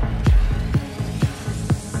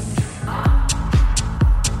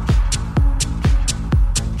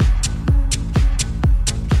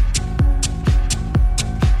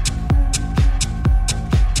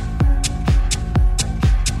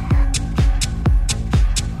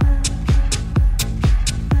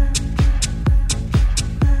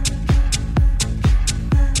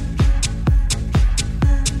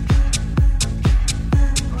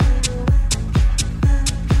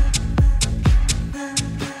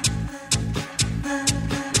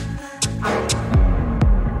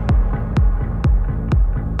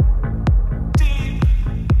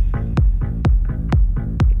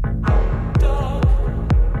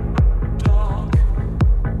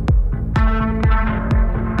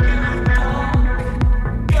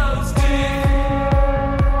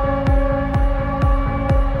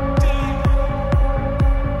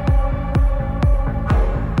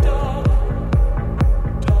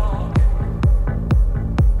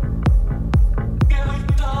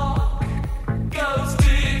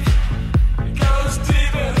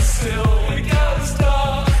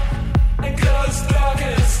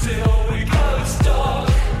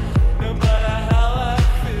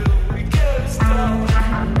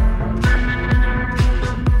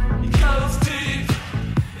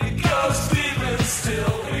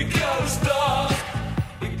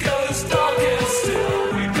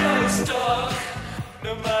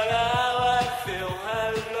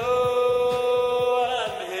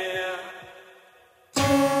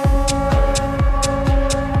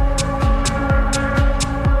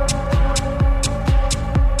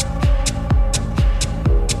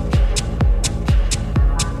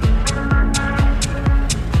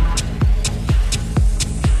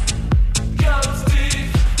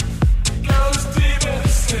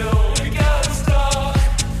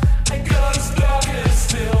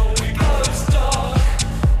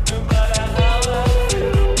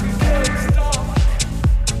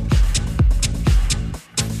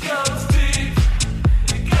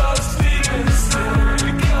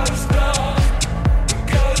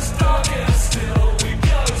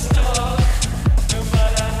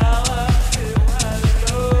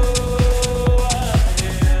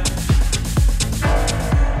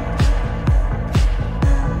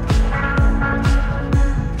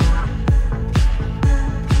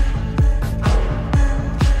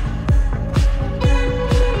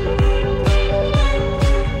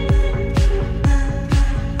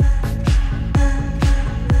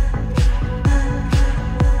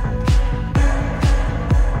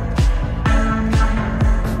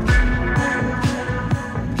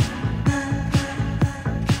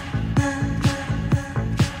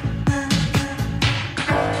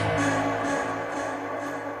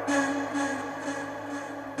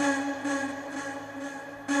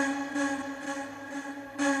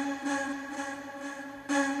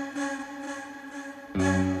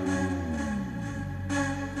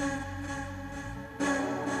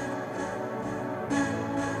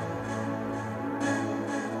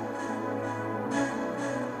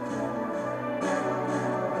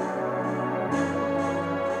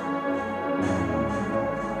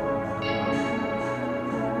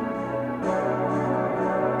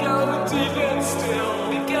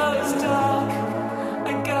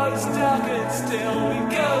 Still, it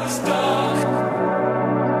goes dark.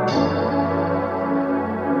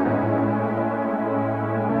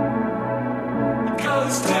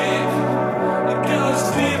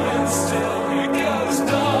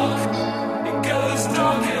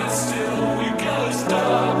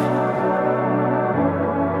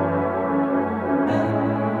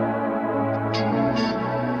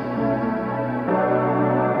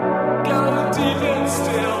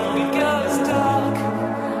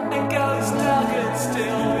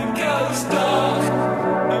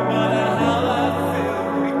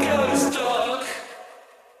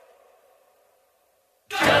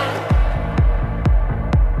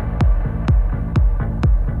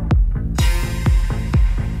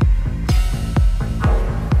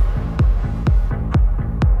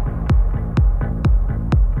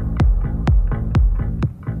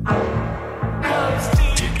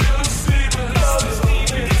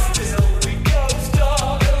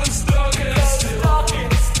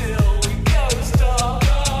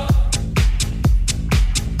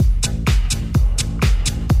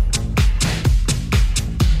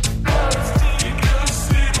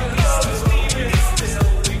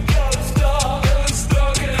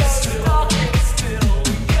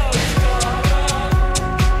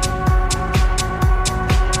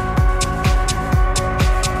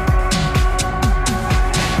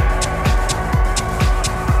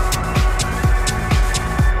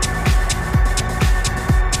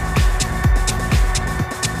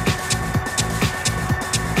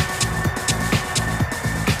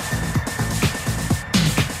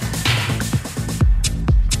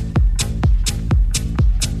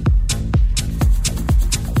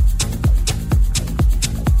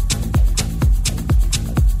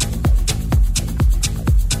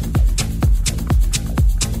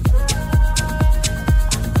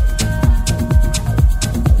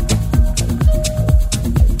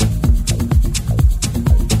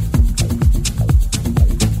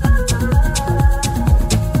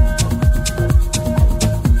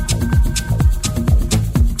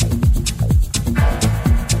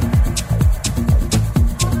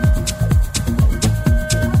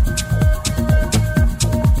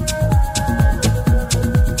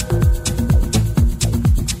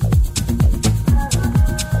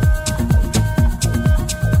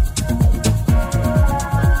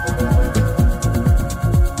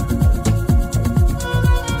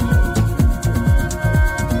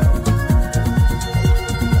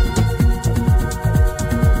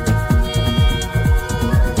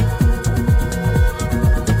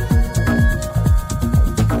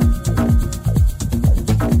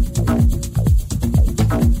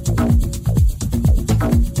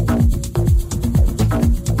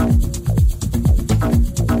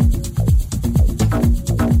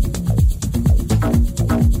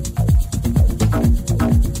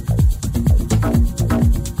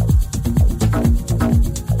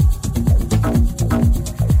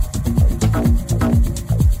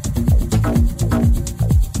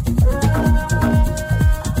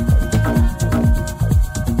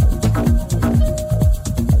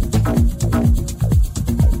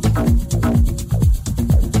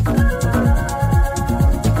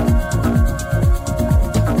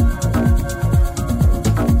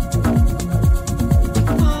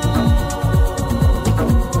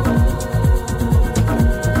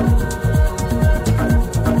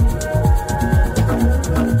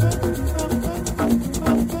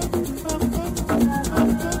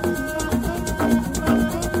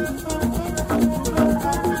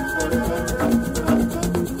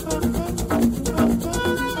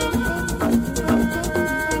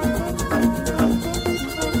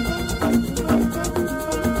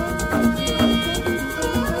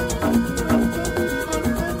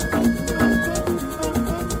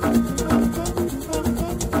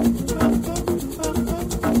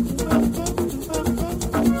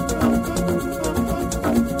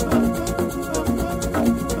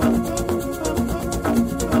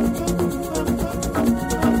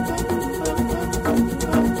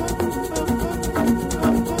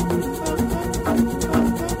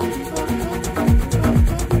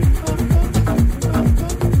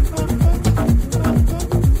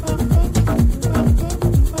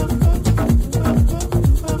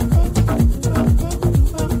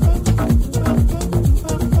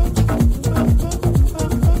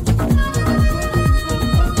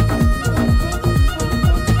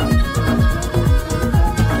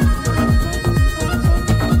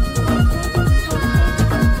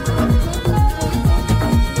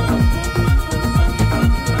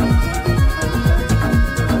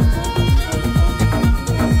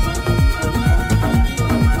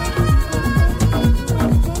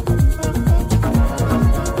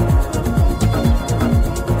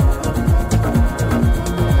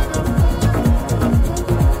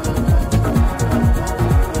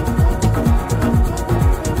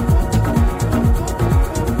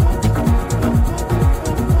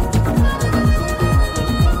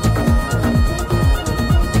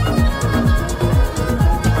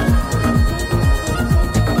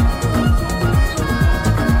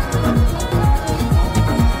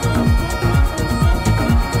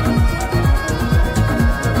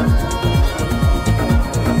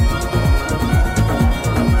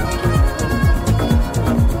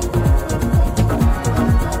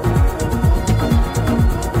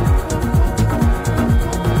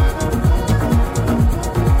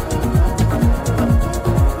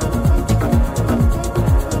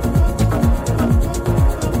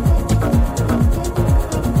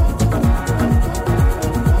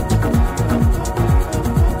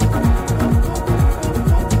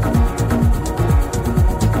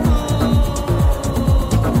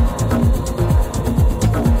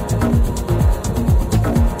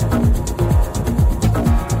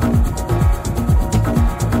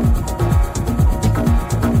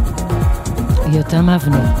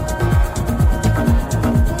 מבני.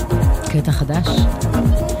 קטע חדש,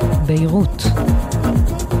 בהירות.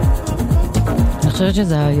 אני חושבת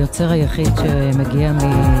שזה היוצר היחיד שמגיע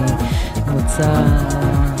ממוצא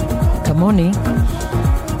כמוני,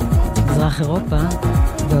 מזרח אירופה,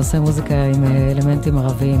 ועושה מוזיקה עם אלמנטים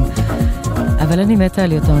ערביים. אבל אני מתה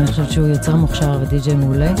על אותו, אני חושבת שהוא יוצר מוכשר ודי-ג'יי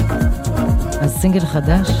מעולה. אז סינגל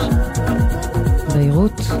חדש,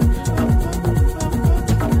 בהירות,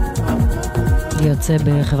 יוצא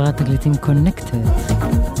בחברת תגליטים קונקטד.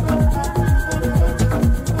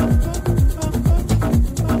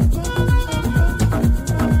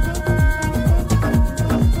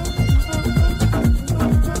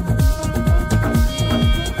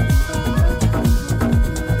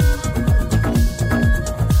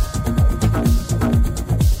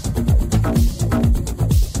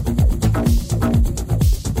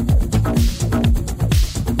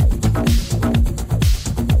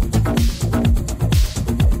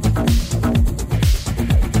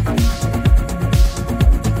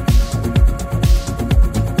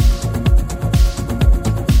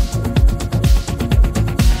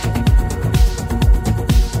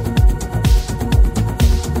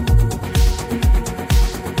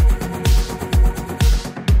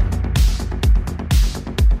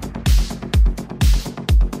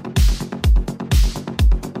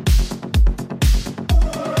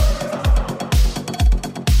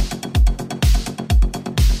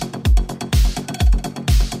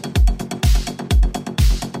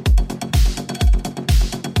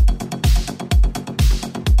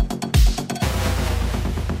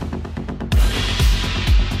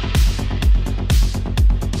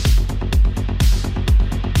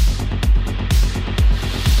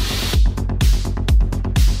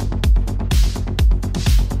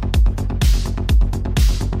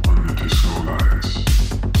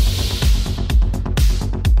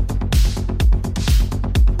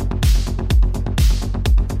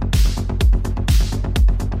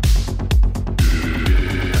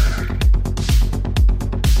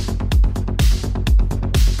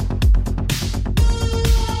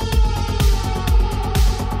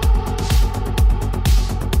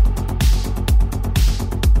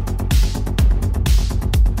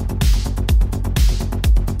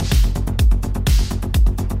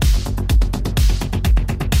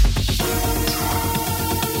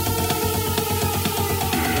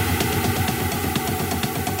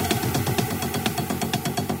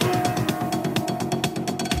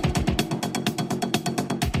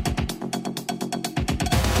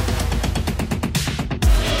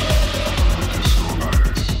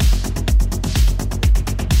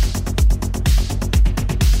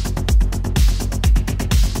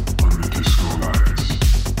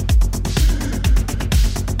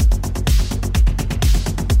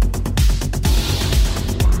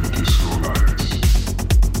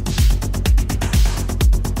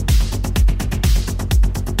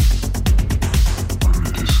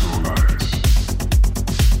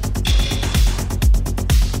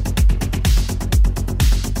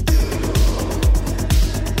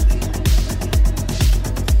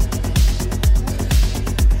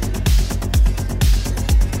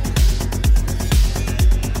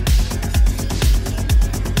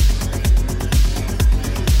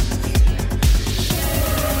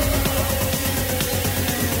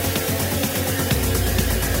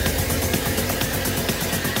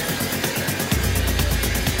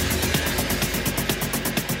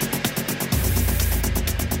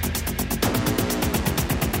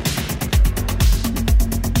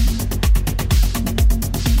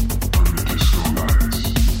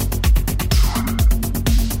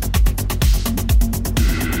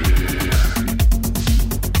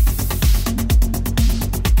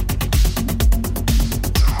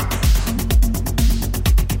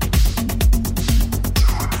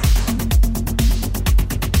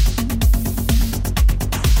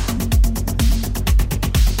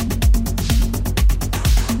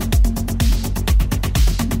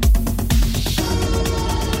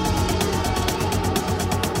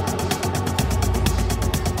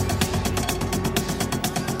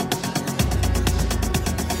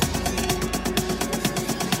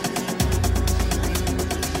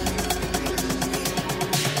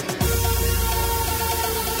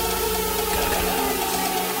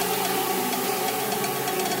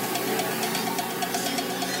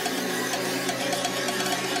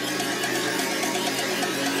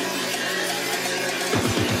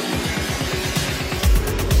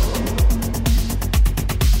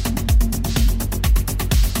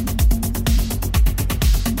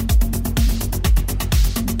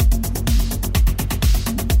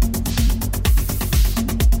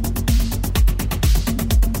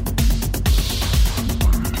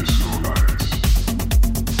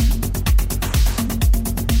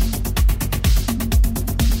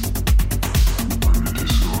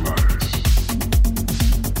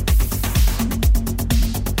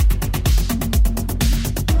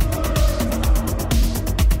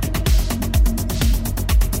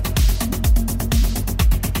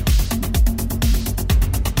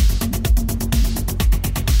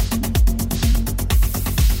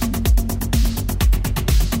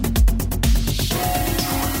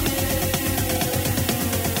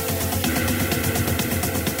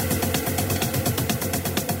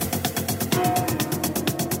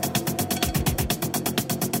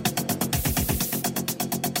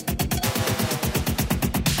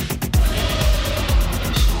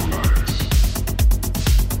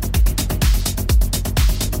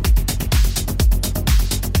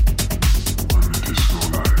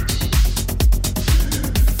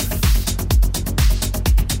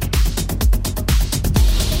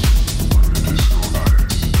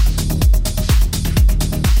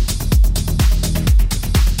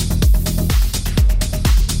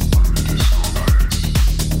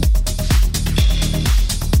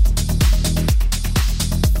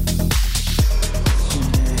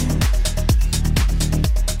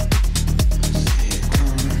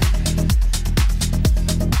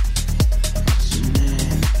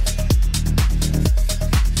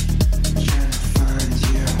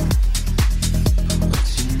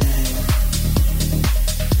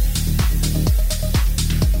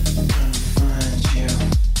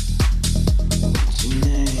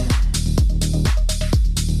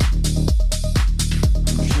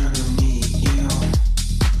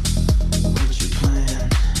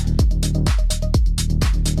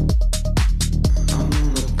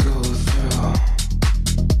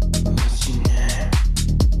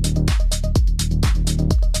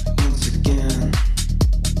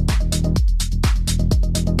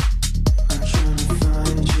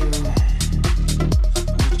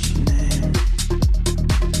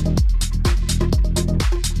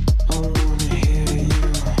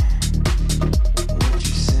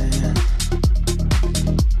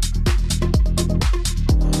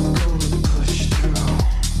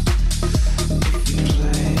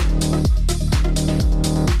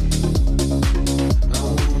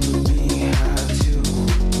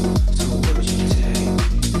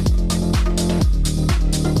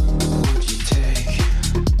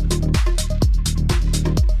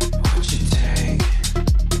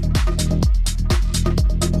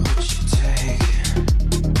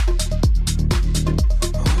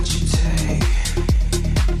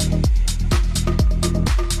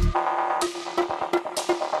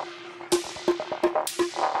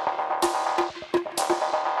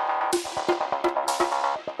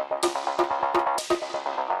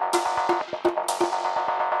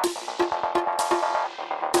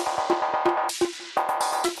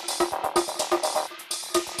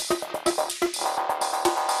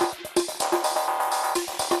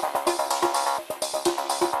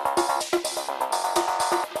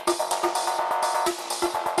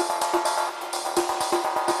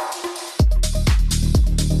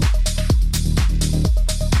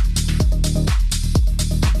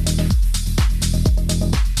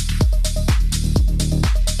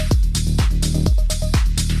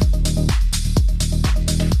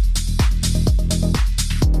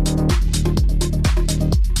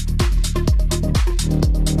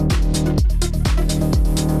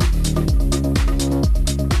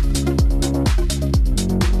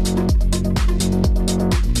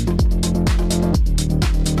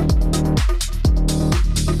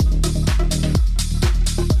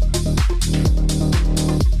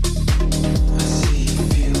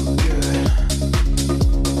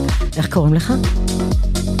 שלום לך.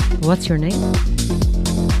 What's your name?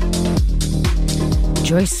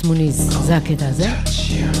 ג'ויס מוניז, זה הקטע הזה.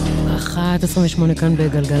 1:28 כאן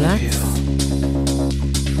בגלגלת.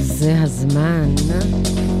 זה הזמן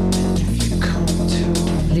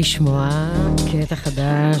לשמוע קטע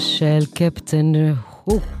חדש של קפטן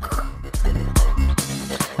הוק.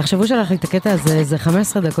 עכשיו הוא שלח לי את הקטע הזה, זה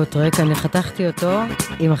 15 דקות רק, אני חתכתי אותו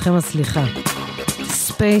עם אחרי מסליחה.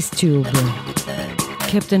 Space Tube,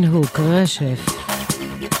 קפטן הוק, רשף,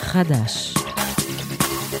 חדש.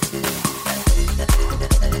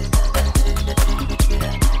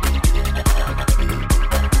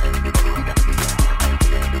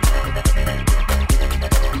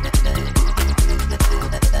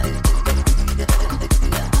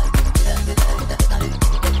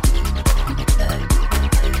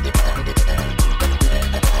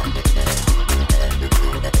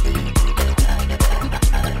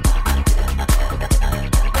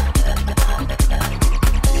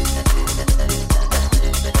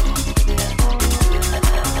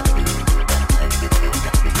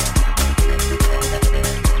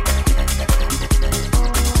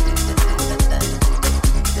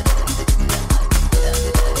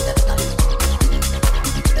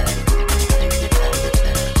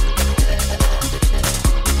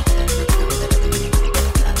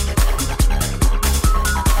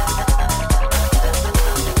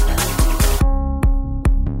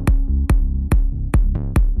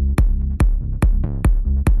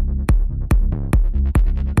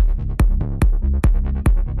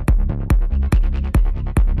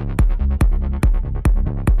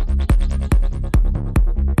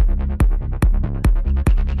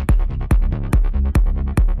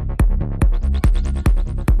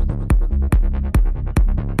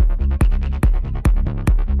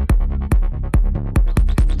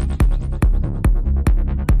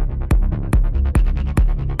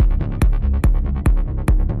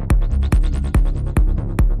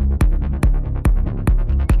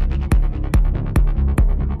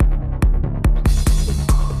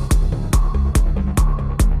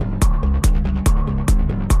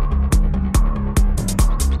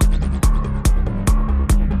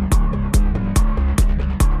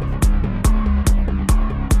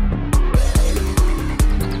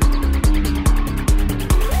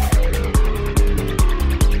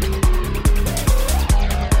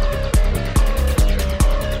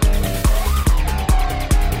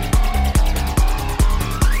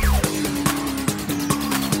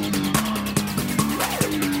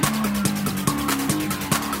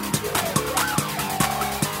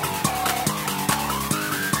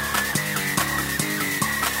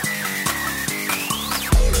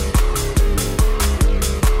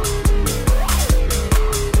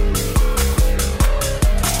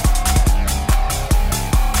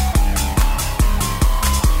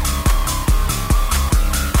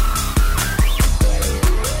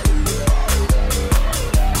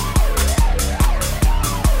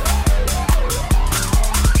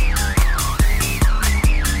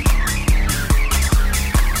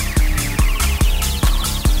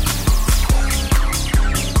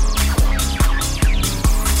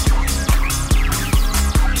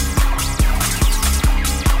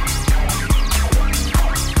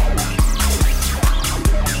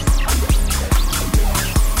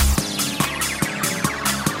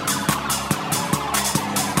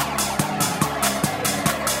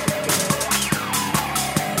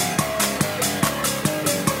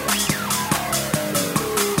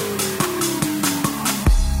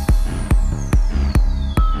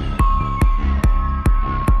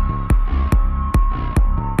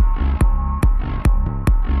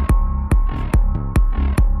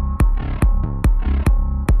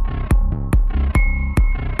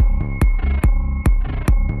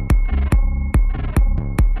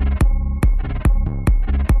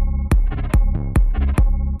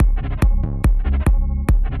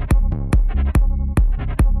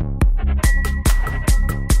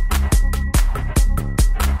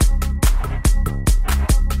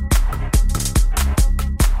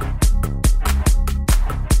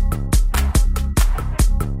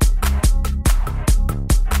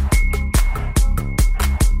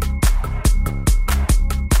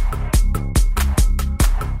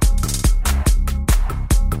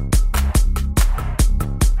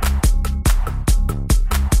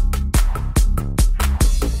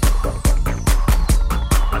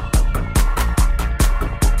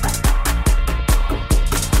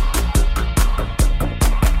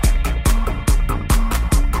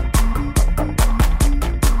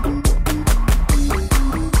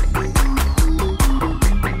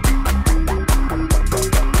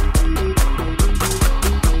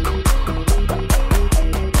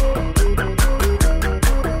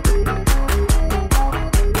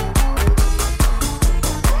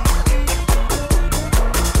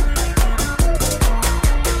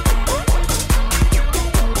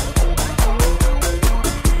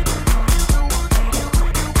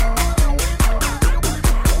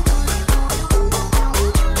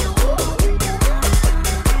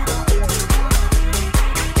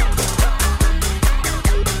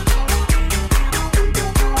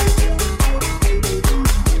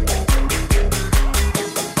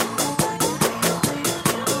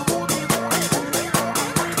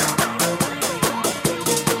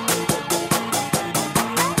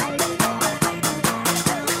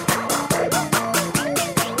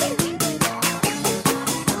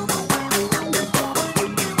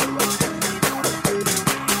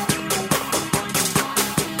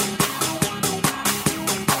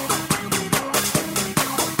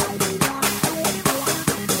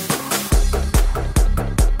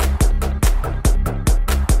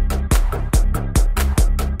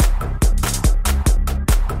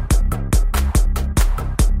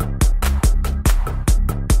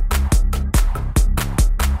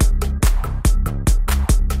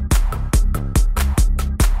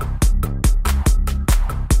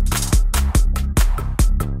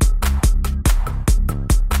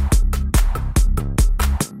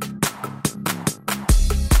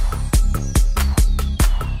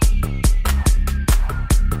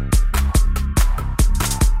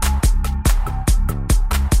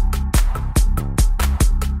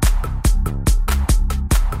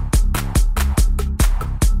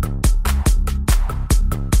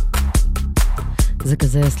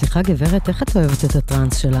 אז סליחה גברת, איך את אוהבת את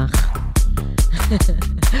הטרנס שלך?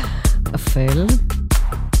 אפל,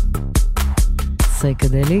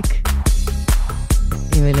 סייקדליק,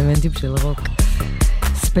 עם אלמנטים של רוק.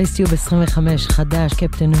 ספייס טיוב 25, חדש,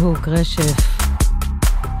 קפטן הוק, רשף.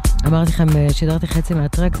 אמרתי לכם, שידרתי חצי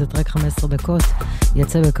מהטרק, זה טרק 15 דקות,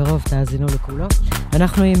 יצא בקרוב, תאזינו לכולו.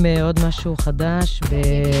 אנחנו עם עוד משהו חדש,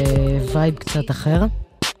 בווייב קצת אחר.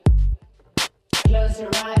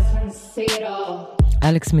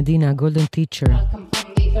 אלכס מדינה, גולדן טיצ'ר.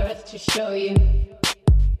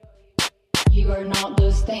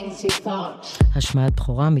 השמעת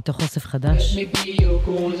בחורה מתוך אוסף חדש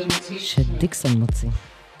שדיקסון מוציא.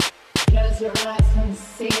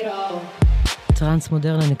 טרנס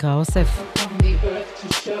מודרנה נקרא אוסף.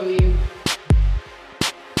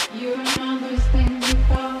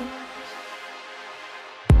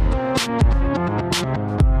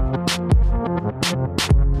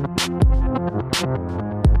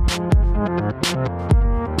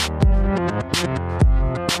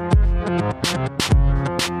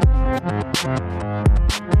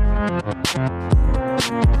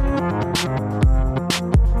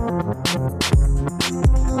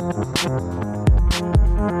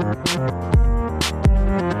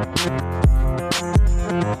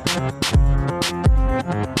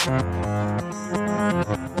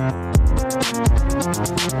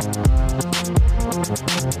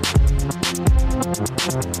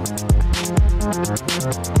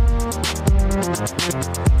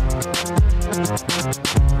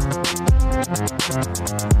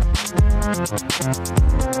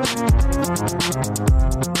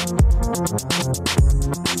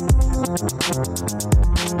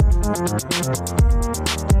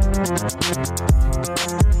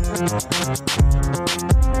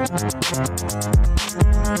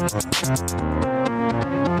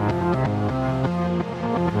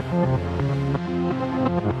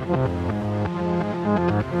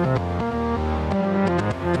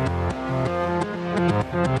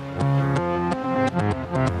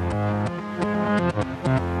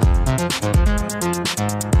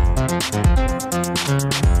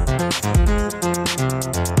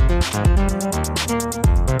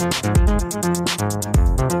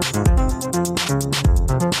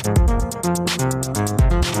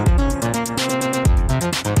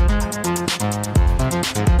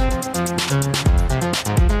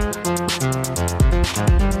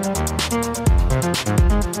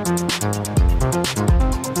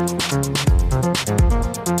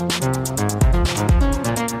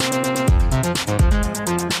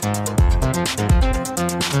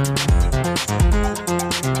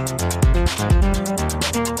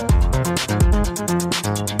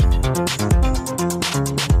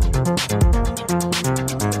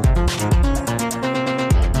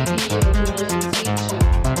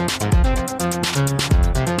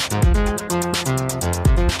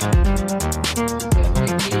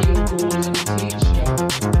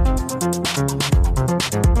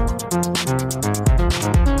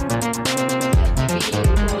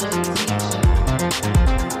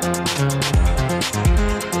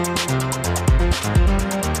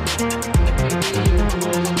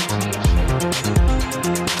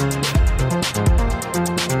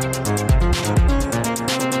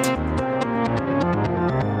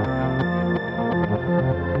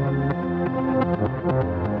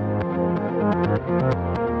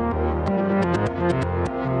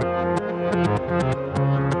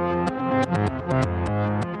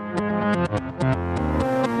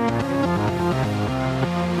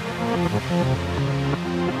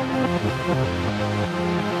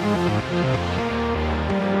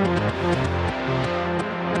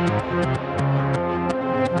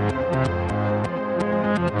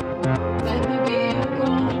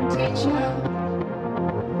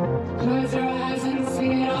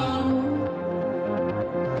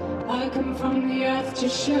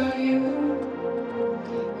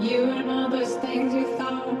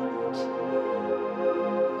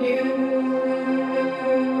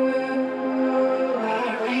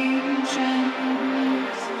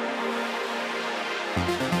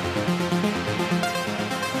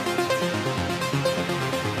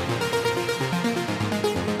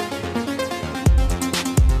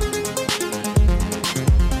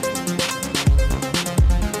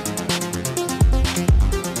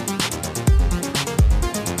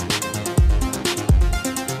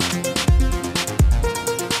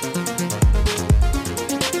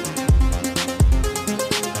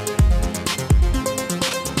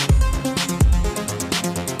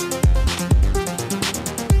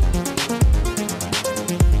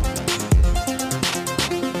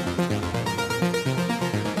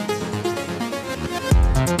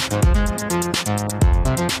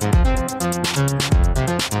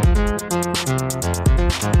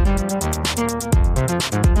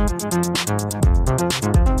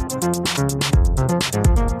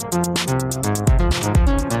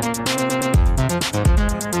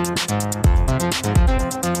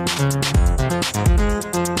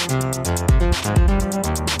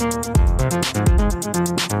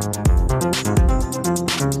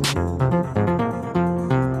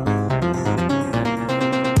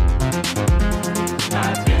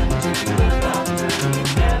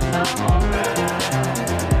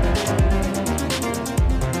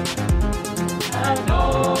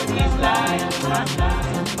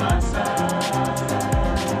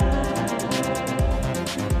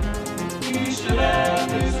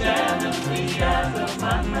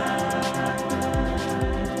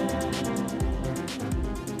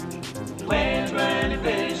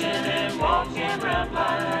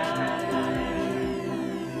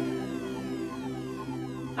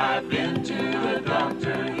 to the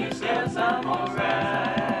doctor, he says I'm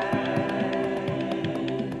alright.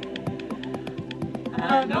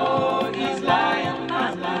 I know he's lying,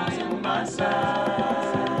 I'm losing my sight.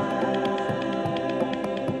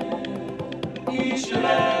 He should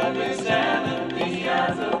have examined the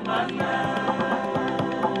eyes of my mind.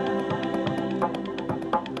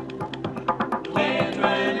 Playing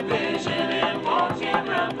trying vision and walking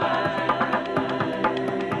round by.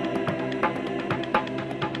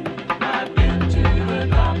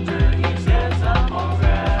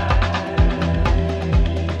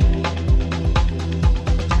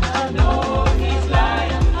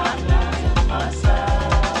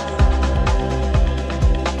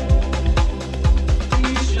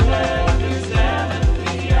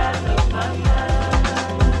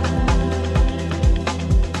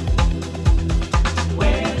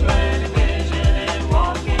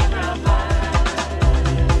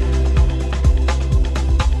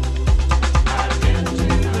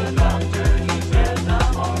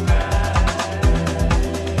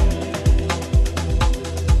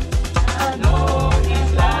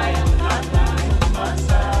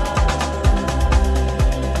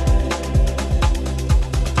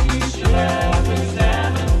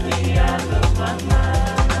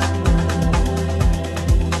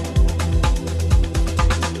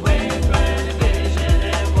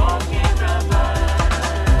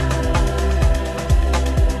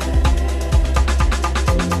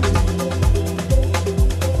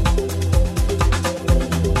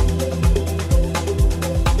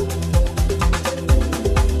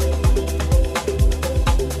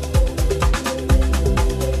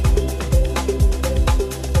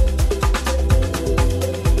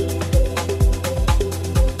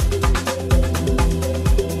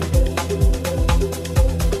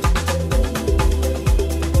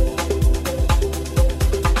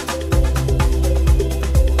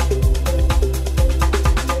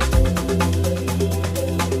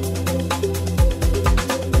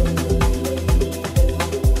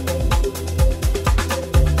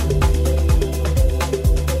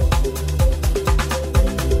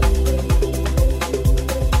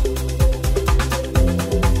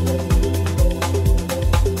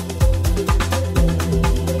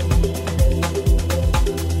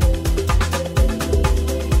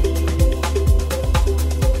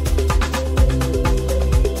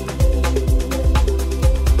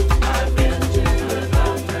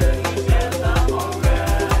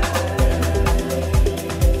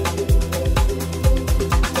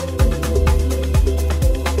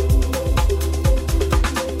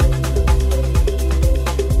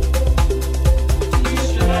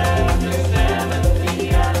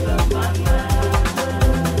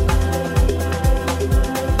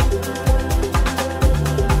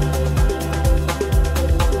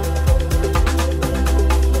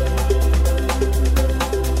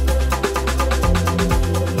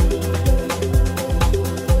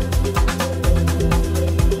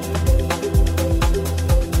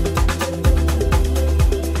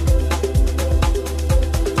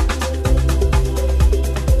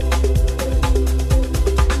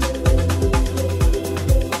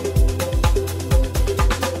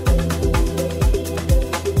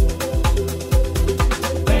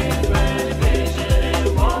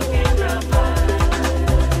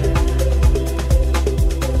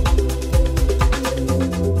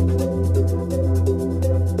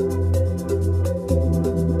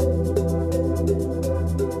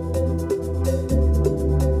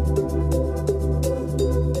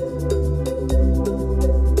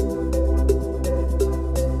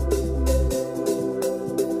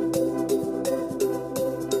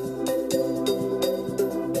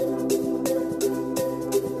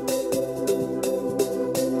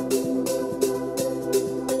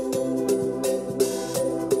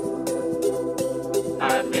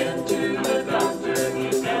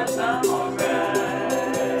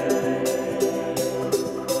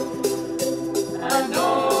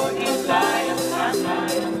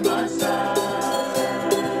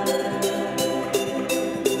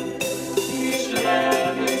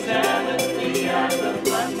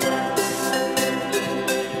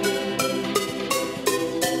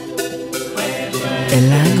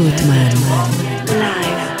 אלה גוטמן,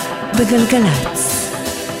 לייב בגלגלצ.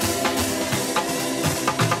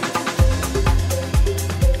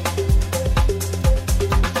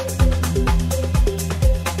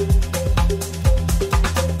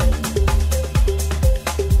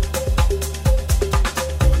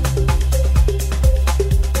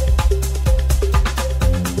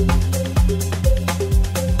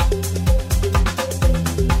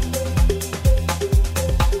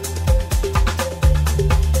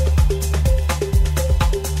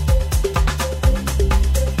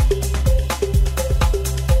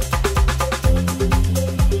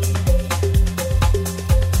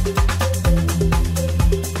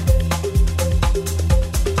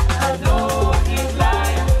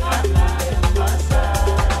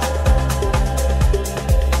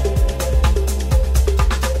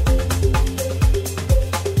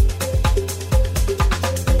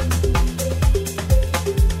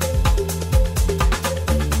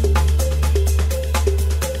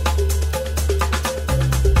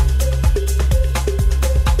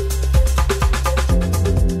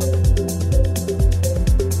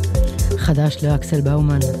 חדש לאקסל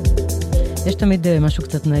באומן. יש תמיד משהו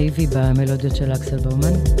קצת נאיבי במלודיות של אקסל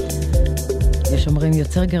באומן. יש אומרים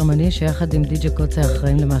יוצר גרמני שיחד עם די.ג'י קוצה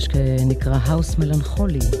אחראים למה שנקרא האוס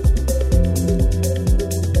מלנכולי.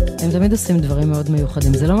 הם תמיד עושים דברים מאוד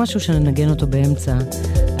מיוחדים. זה לא משהו שננגן אותו באמצע,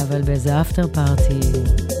 אבל באיזה אפטר פארטי,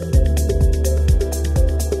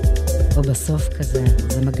 או בסוף כזה,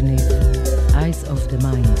 זה מגניב. Eyes of the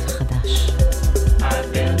Mind, חדש. I've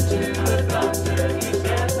been to the doctor, he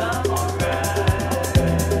says I'm alright.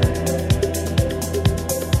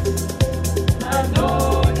 I know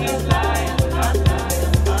he's lying, not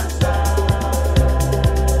lying my side.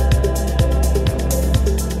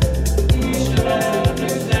 He should have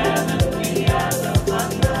examined me as a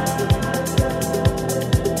mother.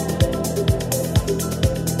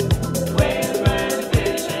 Ways right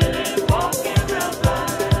vision and walking around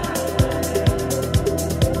blind.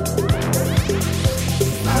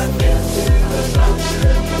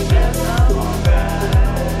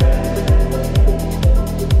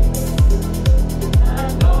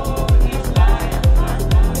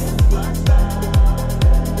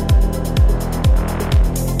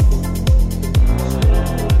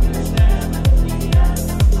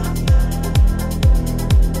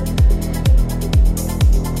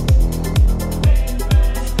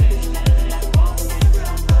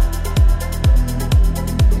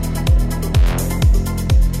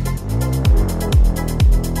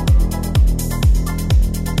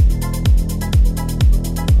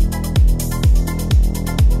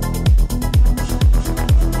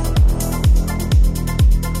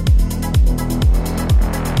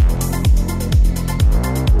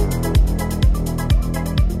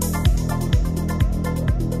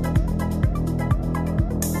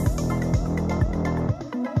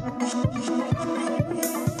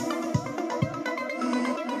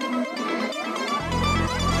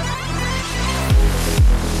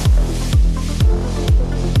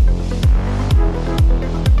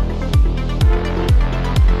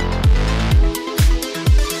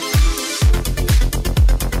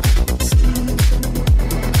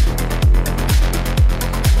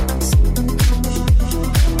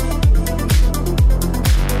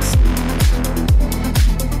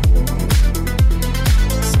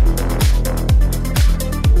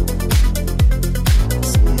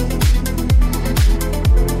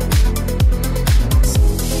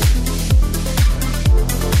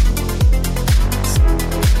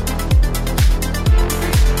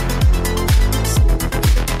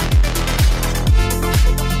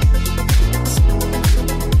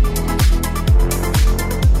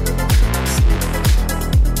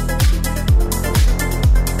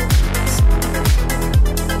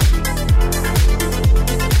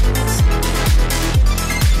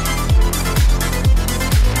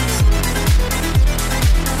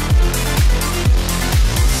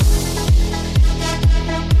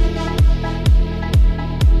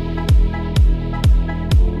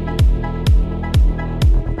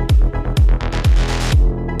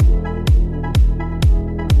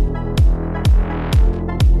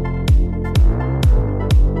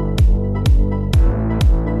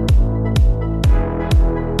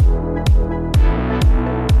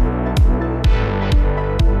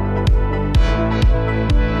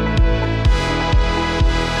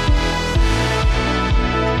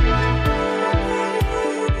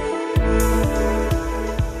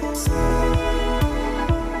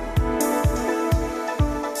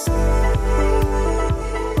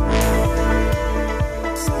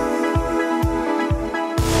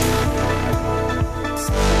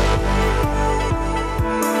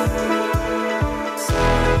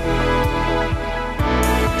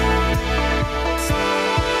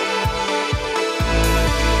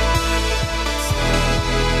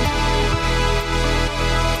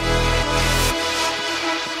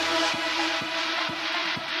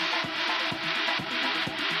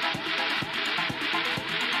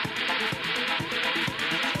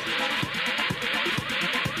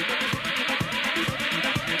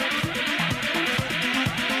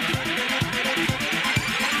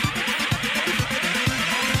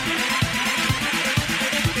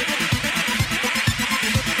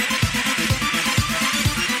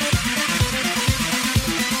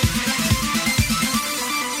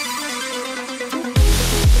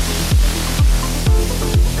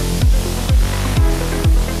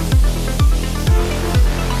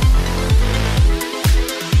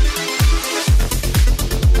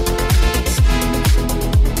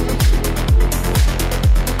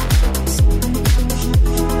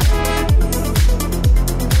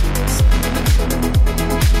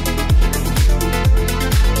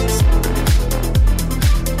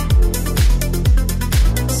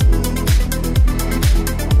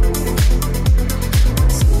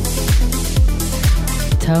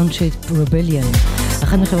 Township Rebellion.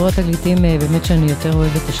 אחת מחברות תקליטים באמת שאני יותר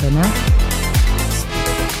אוהבת השנה.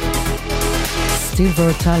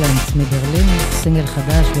 Silver Talent מברלין, סינגל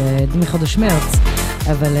חדש מחודש מרץ,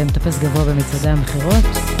 אבל מטפס גבוה במצעדי המחירות.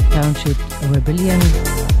 Township Rebellion,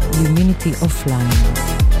 Humanity Offline.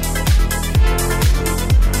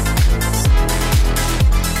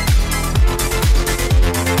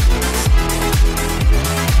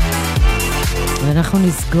 ואנחנו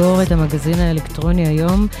נסגור את המגזין האלקטרוני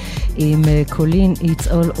היום עם קולין It's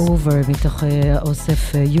All Over מתוך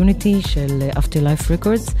האוסף Unity של Afterlife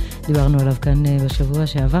Records. דיברנו עליו כאן בשבוע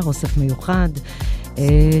שעבר, אוסף מיוחד.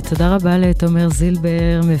 תודה רבה לתומר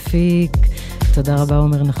זילבר, מפיק. תודה רבה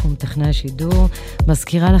עומר נחום, טכנאי השידור.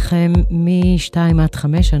 מזכירה לכם מ-2 עד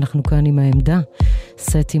 5, אנחנו כאן עם העמדה.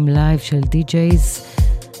 סטים לייב של די-ג'ייז.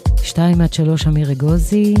 2 עד 3 אמיר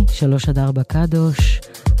אגוזי, 3 עד 4 קדוש.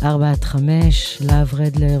 4 עד 5, לאב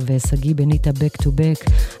רדלר וסגי בניטה back to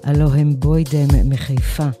back, הלא הם בוידם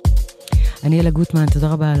מחיפה. אני אלה גוטמן, תודה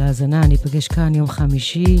רבה על ההאזנה, אני אפגש כאן יום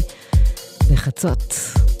חמישי בחצות.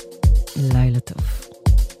 לילה טוב.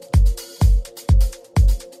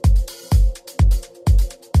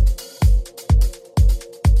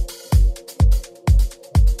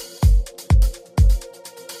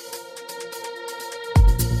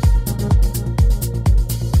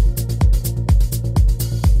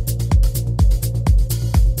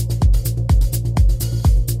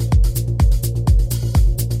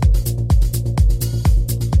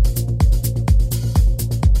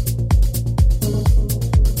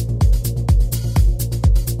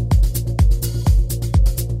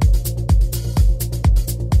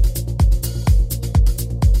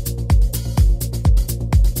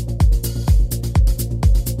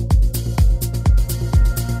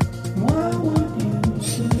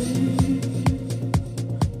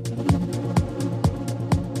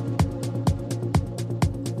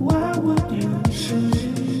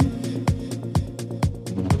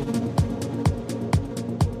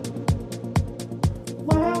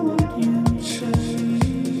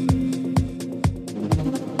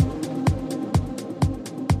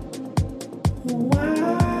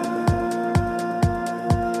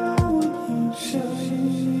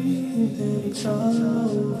 It's all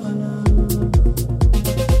over.